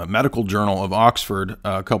 medical journal of Oxford,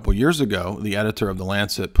 a couple years ago. The editor of the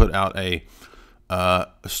Lancet put out a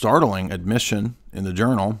startling admission in the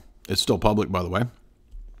journal. It's still public, by the way,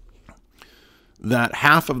 that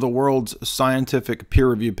half of the world's scientific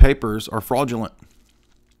peer-reviewed papers are fraudulent.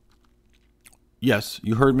 Yes,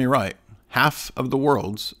 you heard me right. Half of the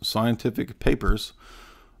world's scientific papers,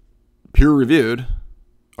 peer-reviewed,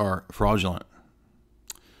 are fraudulent.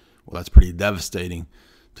 Well, that's pretty devastating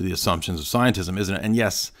to the assumptions of scientism, isn't it? And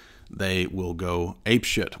yes, they will go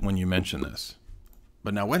apeshit when you mention this.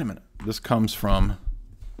 But now, wait a minute. This comes from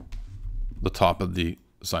the top of the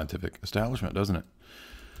scientific establishment, doesn't it?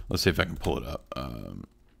 Let's see if I can pull it up.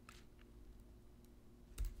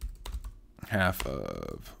 Half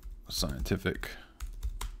of scientific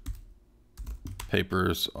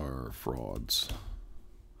papers are frauds.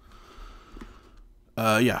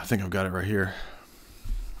 Yeah, I think I've got it right here.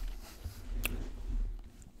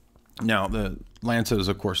 Now, the Lancet is,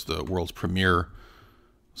 of course, the world's premier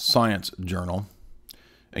science journal.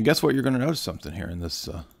 And guess what? You're going to notice something here in this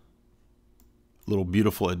little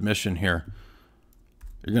beautiful admission here.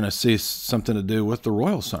 You're going to see something to do with the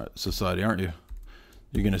Royal Society, aren't you?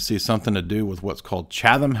 You're going to see something to do with what's called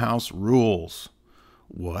Chatham House rules.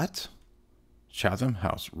 What? Chatham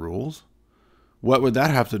House rules? What would that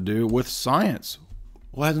have to do with science?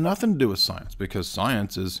 Well, it has nothing to do with science, because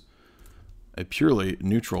science is a purely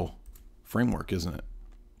neutral framework, isn't it?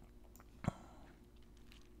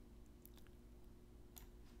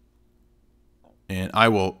 And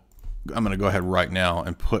I'm going to go ahead right now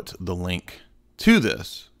and put the link to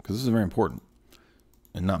this, because this is very important,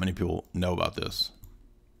 and not many people know about this.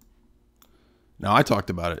 Now, I talked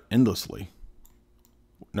about it endlessly.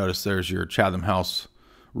 Notice there's your Chatham House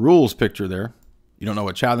rules picture there. You don't know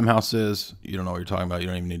what Chatham House is. You don't know what you're talking about. You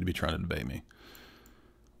don't even need to be trying to debate me.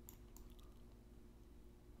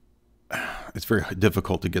 It's very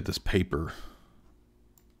difficult to get this paper,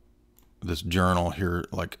 this journal here,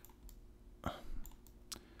 like,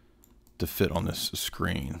 to fit on this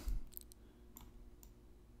screen.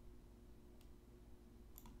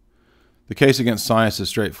 The case against science is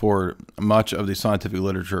straightforward. Much of the scientific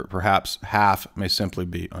literature, perhaps half, may simply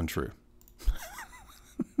be untrue.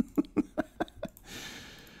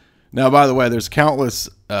 Now, by the way, there's countless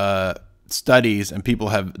studies, and people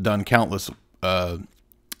have done countless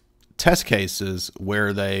test cases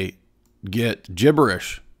where they get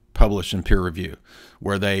gibberish published in peer review,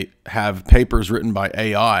 where they have papers written by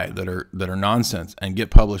AI that are nonsense and get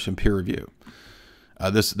published in peer review.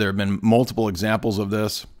 There have been multiple examples of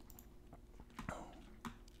this.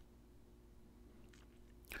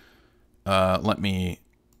 Let me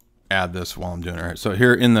add this while I'm doing it. So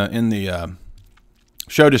here in the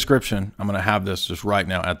show description, I'm going to have this just right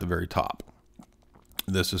now at the very top.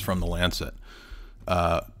 This is from the Lancet.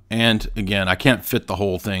 And again, I can't fit the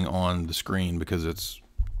whole thing on the screen because it's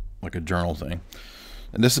like a journal thing.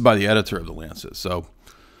 And this is by the editor of the Lancet. So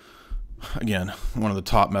again, one of the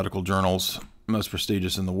top medical journals, most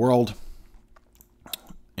prestigious in the world.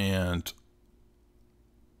 And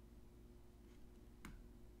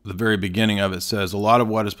the very beginning of it says, a lot of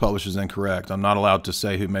what is published is incorrect. I'm not allowed to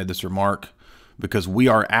say who made this remark because we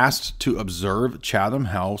are asked to observe Chatham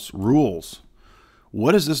House rules.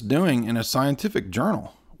 What is this doing in a scientific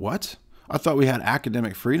journal? What? I thought we had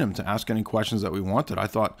academic freedom to ask any questions that we wanted. I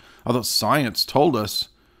thought science told us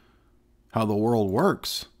how the world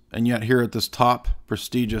works. And yet here at this top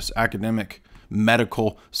prestigious academic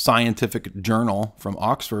medical scientific journal from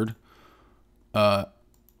Oxford,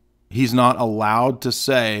 he's not allowed to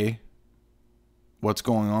say what's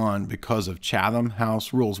going on because of Chatham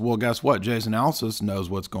House rules. Well, guess what? Jay's Analysis knows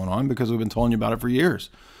what's going on because we've been telling you about it for years.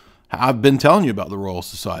 I've been telling you about the Royal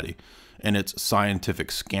Society and its scientific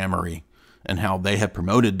scammery and how they have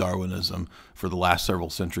promoted Darwinism for the last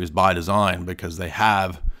several centuries by design, because they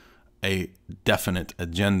have a definite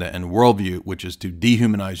agenda and worldview, which is to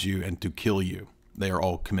dehumanize you and to kill you. They are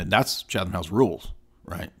all committed. That's Chatham House rules,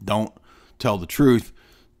 right? Don't tell the truth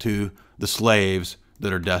to the slaves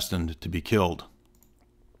that are destined to be killed.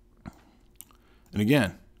 And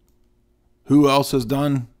again, who else has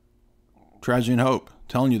done Tragedy and Hope?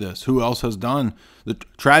 Telling you this. Who else has done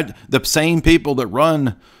the same people that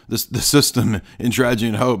run the system in Tragedy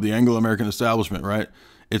and Hope, the Anglo-American establishment, right?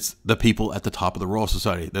 It's the people at the top of the Royal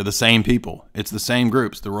Society. They're the same people. It's the same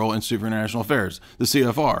groups, the Royal Institute for International Affairs, the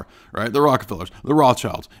CFR, right? The Rockefellers, the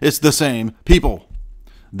Rothschilds. It's the same people.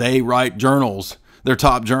 They write journals. Their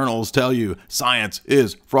top journals tell you science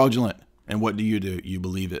is fraudulent. And what do? You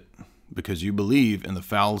believe it because you believe in the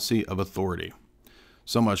fallacy of authority.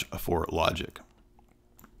 So much for logic.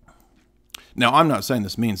 Now, I'm not saying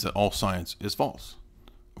this means that all science is false.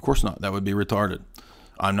 Of course not. That would be retarded.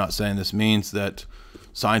 I'm not saying this means that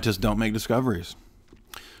scientists don't make discoveries.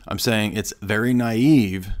 I'm saying it's very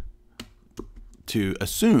naive to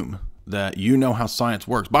assume that you know how science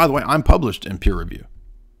works. By the way, I'm published in peer review.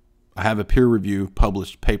 I have a peer review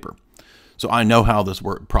published paper. So I know how this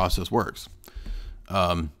process works.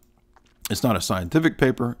 It's not a scientific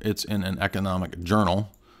paper. It's in an economic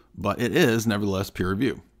journal, but it is nevertheless peer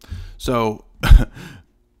review. So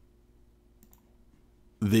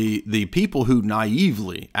the people who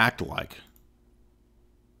naively act like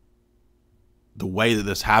the way that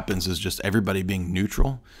this happens is just everybody being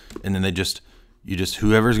neutral, and then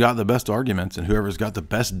whoever's got the best arguments and whoever's got the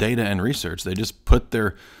best data and research, they just put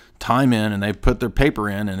their time in and they put their paper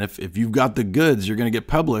in, and if you've got the goods, you're going to get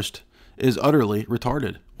published, is utterly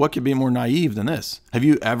retarded. What could be more naive than this? Have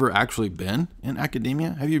you ever actually been in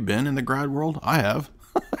academia? Have you been in the grad world? I have.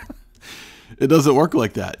 It doesn't work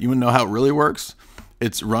like that. You want to know how it really works?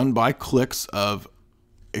 It's run by cliques of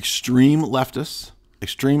extreme leftists,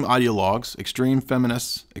 extreme ideologues, extreme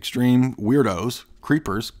feminists, extreme weirdos,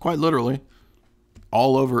 creepers, quite literally,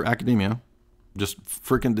 all over academia, just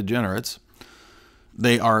freaking degenerates.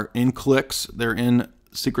 They are in cliques, they're in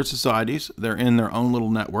secret societies, they're in their own little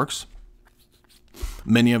networks.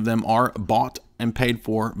 Many of them are bought and paid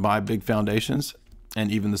for by big foundations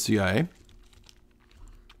and even the CIA.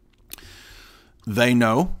 They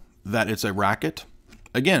know that it's a racket.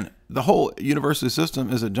 Again, the whole university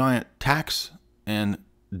system is a giant tax and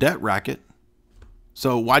debt racket.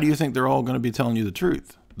 So why do you think they're all going to be telling you the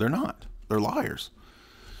truth? They're not. They're liars.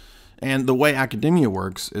 And the way academia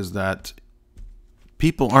works is that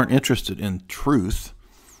people aren't interested in truth.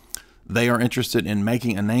 They are interested in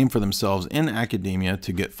making a name for themselves in academia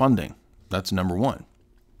to get funding. That's number one.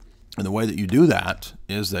 And the way that you do that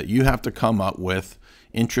is that you have to come up with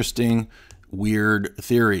interesting, weird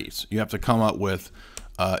theories. You have to come up with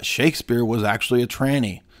Shakespeare was actually a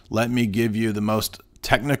tranny. Let me give you the most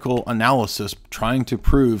technical analysis trying to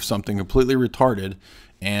prove something completely retarded,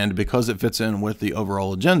 and because it fits in with the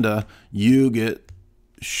overall agenda, you get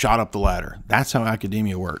shot up the ladder. That's how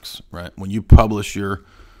academia works, right? When you publish your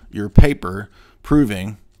paper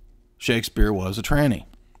proving Shakespeare was a tranny.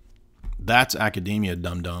 That's academia,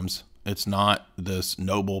 dum-dums. It's not this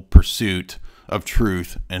noble pursuit of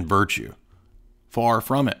truth and virtue. Far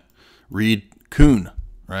from it. Read Kuhn,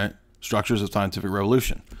 right? Structures of Scientific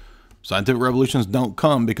Revolution. Scientific revolutions don't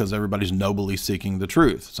come because everybody's nobly seeking the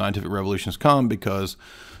truth. Scientific revolutions come because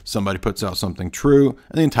somebody puts out something true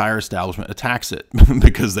and the entire establishment attacks it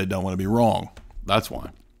because they don't want to be wrong. That's why.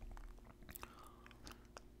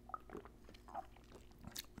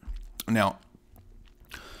 Now,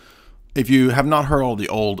 if you have not heard all the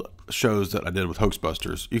old shows that I did with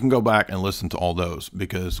Hoaxbusters, you can go back and listen to all those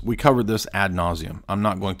because we covered this ad nauseum. I'm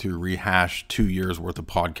not going to rehash 2 years worth of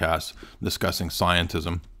podcasts discussing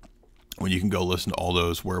scientism, when you can go listen to all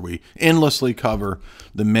those where we endlessly cover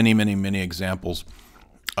the many, many, many examples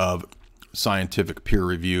of scientific peer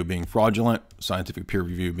review being fraudulent, scientific peer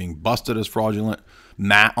review being busted as fraudulent,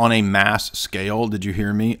 on a mass scale. Did you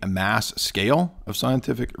hear me? A mass scale of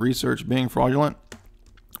scientific research being fraudulent.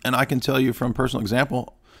 And I can tell you from personal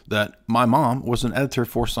example that my mom was an editor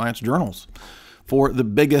for science journals for the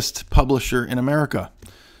biggest publisher in America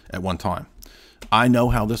at one time. I know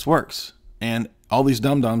how this works. And all these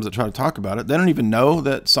dum-dums that try to talk about it, they don't even know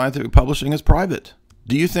that scientific publishing is private.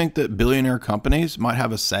 Do you think that billionaire companies might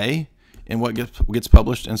have a say in what gets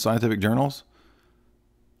published in scientific journals?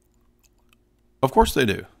 Of course they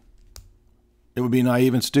do. It would be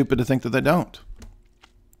naive and stupid to think that they don't.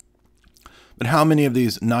 But how many of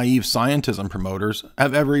these naive scientism promoters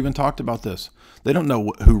have ever even talked about this? They don't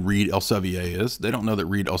know who Reed Elsevier is. They don't know that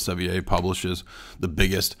Reed Elsevier publishes the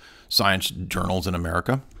biggest science journals in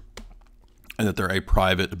America and that they're a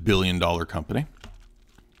private billion-dollar company.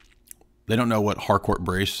 They don't know what Harcourt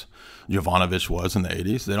Brace Jovanovich was in the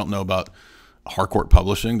 80s. They don't know about Harcourt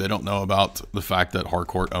Publishing. They don't know about the fact that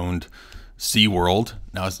Harcourt owned SeaWorld.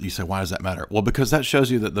 Now you say, why does that matter? Well, because that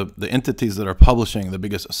shows you that the entity that are publishing the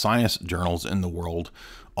biggest science journals in the world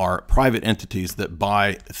are private entities that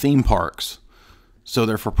buy theme parks. So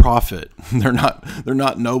they're for profit. They're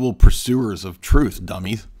not noble pursuers of truth,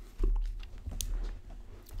 dummies.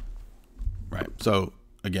 Right. So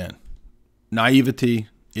again, naivety,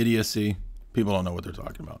 idiocy, people don't know what they're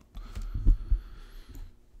talking about.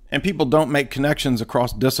 And people don't make connections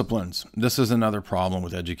across disciplines. This is another problem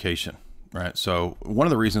with education, right? So one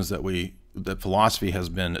of the reasons that philosophy has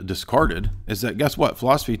been discarded is that, guess what?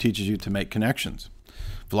 Philosophy teaches you to make connections.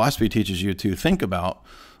 Philosophy teaches you to think about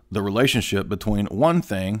the relationship between one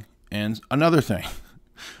thing and another thing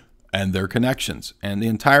and their connections. And the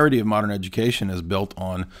entirety of modern education is built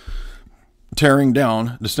on tearing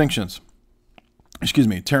down distinctions.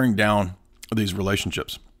 Tearing down these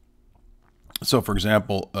relationships. So, for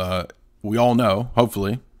example, we all know,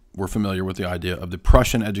 hopefully, we're familiar with the idea of the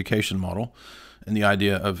Prussian education model and the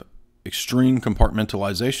idea of extreme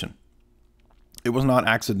compartmentalization. It was not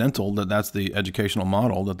accidental that that's the educational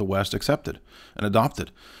model that the West accepted and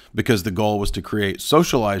adopted, because the goal was to create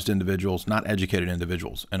socialized individuals, not educated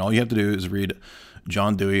individuals. And all you have to do is read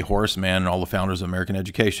John Dewey, Horace Mann, and all the founders of American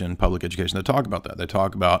education, public education, that talk about that. They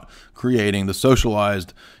talk about creating the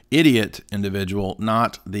socialized idiot individual,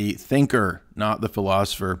 not the thinker, not the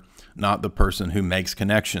philosopher, not the person who makes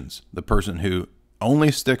connections, the person who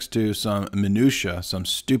only sticks to some minutia, some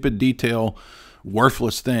stupid detail,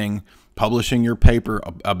 worthless thing, publishing your paper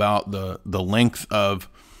about the length of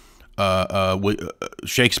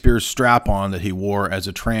Shakespeare's strap-on that he wore as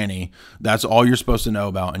a tranny. That's all you're supposed to know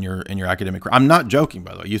about in your academic career. I'm not joking,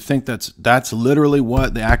 by the way. You think that's literally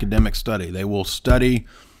what the academics study. They will study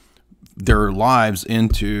their lives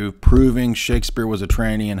into proving Shakespeare was a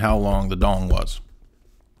tranny and how long the dong was.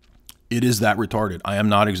 It is that retarded. I am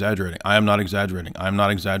not exaggerating. I am not exaggerating. I am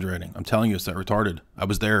not exaggerating. I'm telling you, it's that retarded. I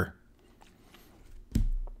was there.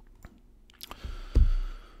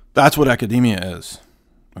 That's what academia is.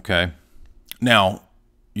 Okay. Now,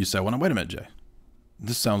 you say, well, wait a minute, Jay.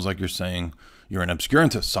 This sounds like you're saying you're an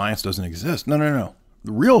obscurantist. Science doesn't exist. No, no, no.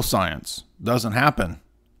 Real science doesn't happen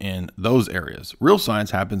in those areas. Real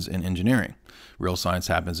science happens in engineering. Real science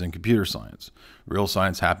happens in computer science. Real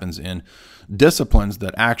science happens in disciplines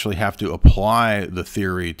that actually have to apply the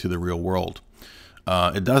theory to the real world.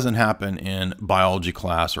 It doesn't happen in biology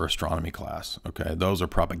class or astronomy class. Okay, those are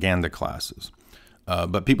propaganda classes.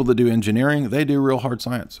 But people that do engineering, they do real hard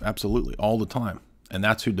science, absolutely, all the time. And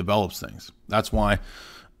that's who develops things. That's why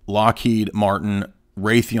Lockheed Martin,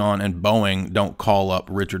 Raytheon, and Boeing don't call up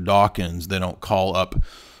Richard Dawkins. They don't call up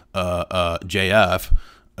JF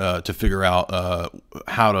to figure out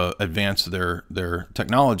how to advance their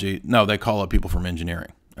technology. No, they call up people from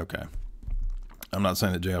engineering. Okay. I'm not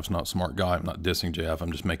saying that JF's not a smart guy. I'm not dissing JF.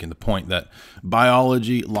 I'm just making the point that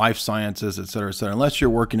biology, life sciences, et cetera, unless you're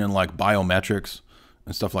working in like biometrics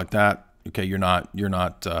and stuff like that, okay, you're not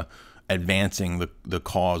advancing the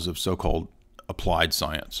cause of so-called applied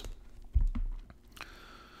science.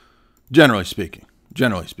 Generally speaking,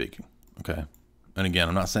 okay. And again,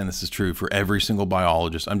 I'm not saying this is true for every single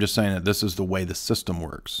biologist. I'm just saying that this is the way the system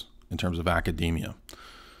works in terms of academia.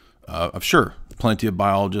 Sure, plenty of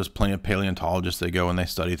biologists, plenty of paleontologists, they go and they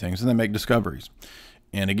study things and they make discoveries.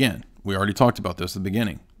 And again, we already talked about this at the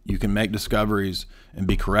beginning. You can make discoveries and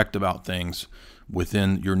be correct about things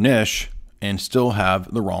within your niche and still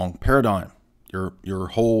have the wrong paradigm. Your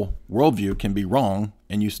whole worldview can be wrong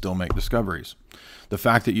and you still make discoveries. The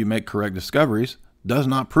fact that you make correct discoveries does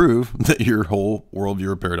not prove that your whole worldview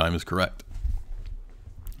or paradigm is correct.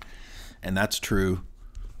 And that's true.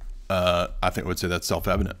 I think I would say that's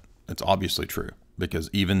self-evident. It's obviously true, because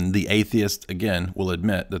even the atheist, again, will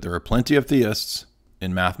admit that there are plenty of theists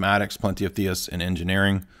in mathematics, plenty of theists in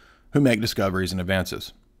engineering who make discoveries and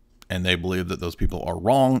advances. And they believe that those people are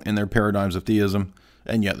wrong in their paradigms of theism,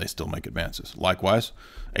 and yet they still make advances. Likewise,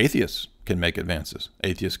 atheists can make advances.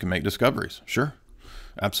 Atheists can make discoveries. Sure,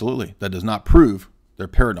 absolutely. That does not prove their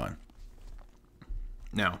paradigm.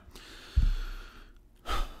 Now,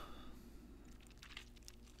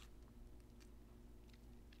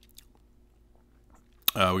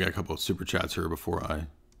 we got a couple of super chats here before I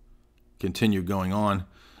continue going on.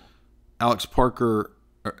 Alex Parrer,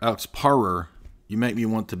 you make me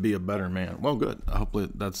want to be a better man. Well, good. Hopefully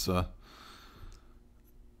that's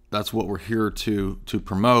what we're here to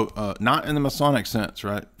promote. Not in the Masonic sense,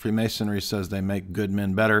 right? Freemasonry says they make good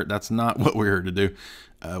men better. That's not what we're here to do.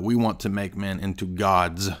 We want to make men into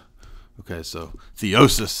gods. Okay, so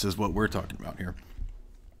theosis is what we're talking about here.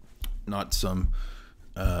 Not some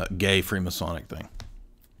gay Freemasonic thing.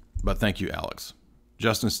 But thank you, Alex.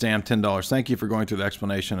 Justin Stam, $10. Thank you for going through the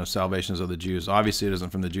explanation of salvations of the Jews. Obviously, it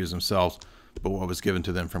isn't from the Jews themselves, but what was given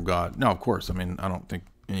to them from God. No, of course. I mean, I don't think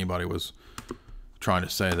anybody was trying to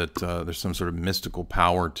say that there's some sort of mystical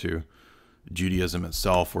power to Judaism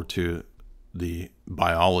itself or to the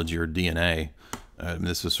biology or DNA.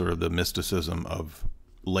 This is sort of the mysticism of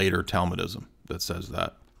later Talmudism that says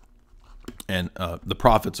that. And the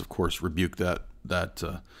prophets, of course, rebuke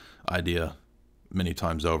that idea many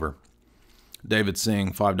times over. David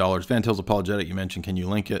Singh, $5. Van Til's Apologetic, you mentioned. Can you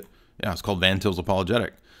link it? Yeah, it's called Van Til's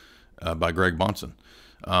Apologetic by Greg Bahnsen.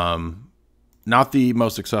 Not the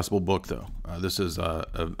most accessible book, though. This is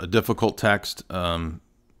a difficult text.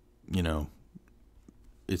 You know,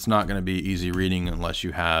 it's not going to be easy reading unless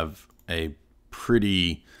you have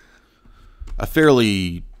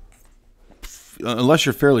unless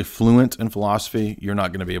you're fairly fluent in philosophy, you're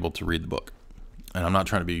not going to be able to read the book. And I'm not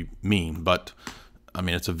trying to be mean, but I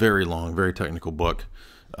mean, it's a very long, very technical book.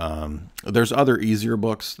 There's other easier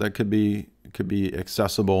books that could be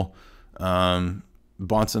accessible.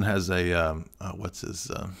 Bahnsen has a, what's his,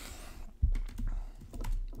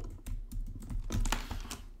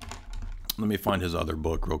 let me find his other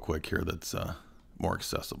book real quick here that's more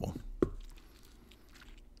accessible.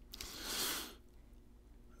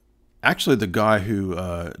 Actually, the guy who,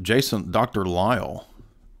 Dr. Lyle,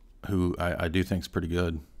 who I do think is pretty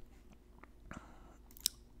good.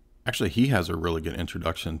 Actually, he has a really good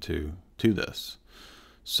introduction to this.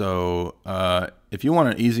 So if you want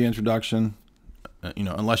an easy introduction, you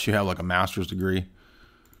know, unless you have like a master's degree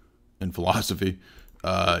in philosophy,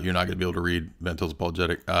 you're not going to be able to read Van Til's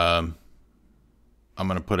Apologetic. I'm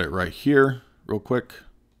going to put it right here real quick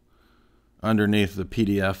underneath the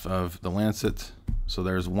PDF of the Lancet. So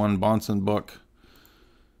there's one Bahnsen book.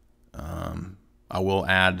 I will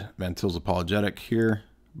add Van Til's Apologetic here,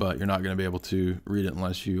 but you're not going to be able to read it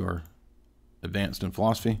unless you are advanced in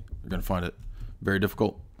philosophy. You're going to find it very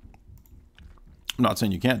difficult. I'm not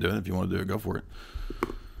saying you can't do it. If you want to do it, go for it.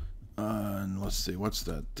 And let's see, what's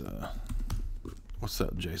that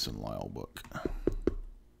Jason Lyle book?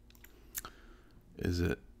 Is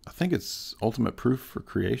it, I think it's Ultimate Proof for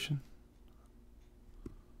Creation.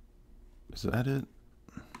 Is that it?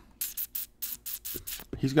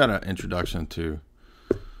 He's got an introduction to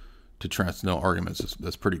transcendental arguments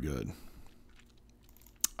that's pretty good.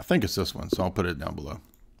 I think it's this one, so I'll put it down below.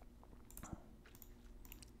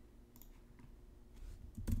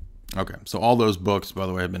 Okay, so all those books, by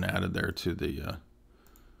the way, have been added there to the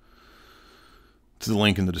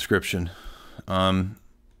link in the description. And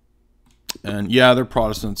yeah, they're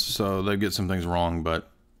Protestants, so they get some things wrong,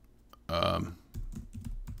 but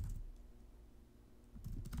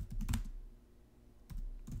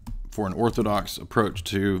for an orthodox approach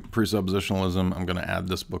to presuppositionalism, I'm going to add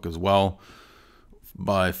this book as well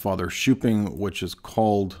by Father Schuping, which is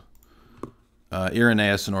called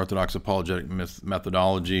Irenaeus and Orthodox Apologetic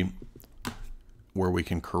Methodology, where we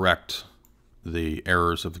can correct the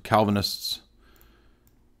errors of the Calvinists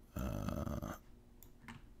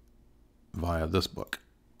via this book.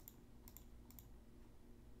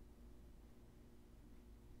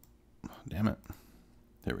 Damn it.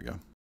 There we go.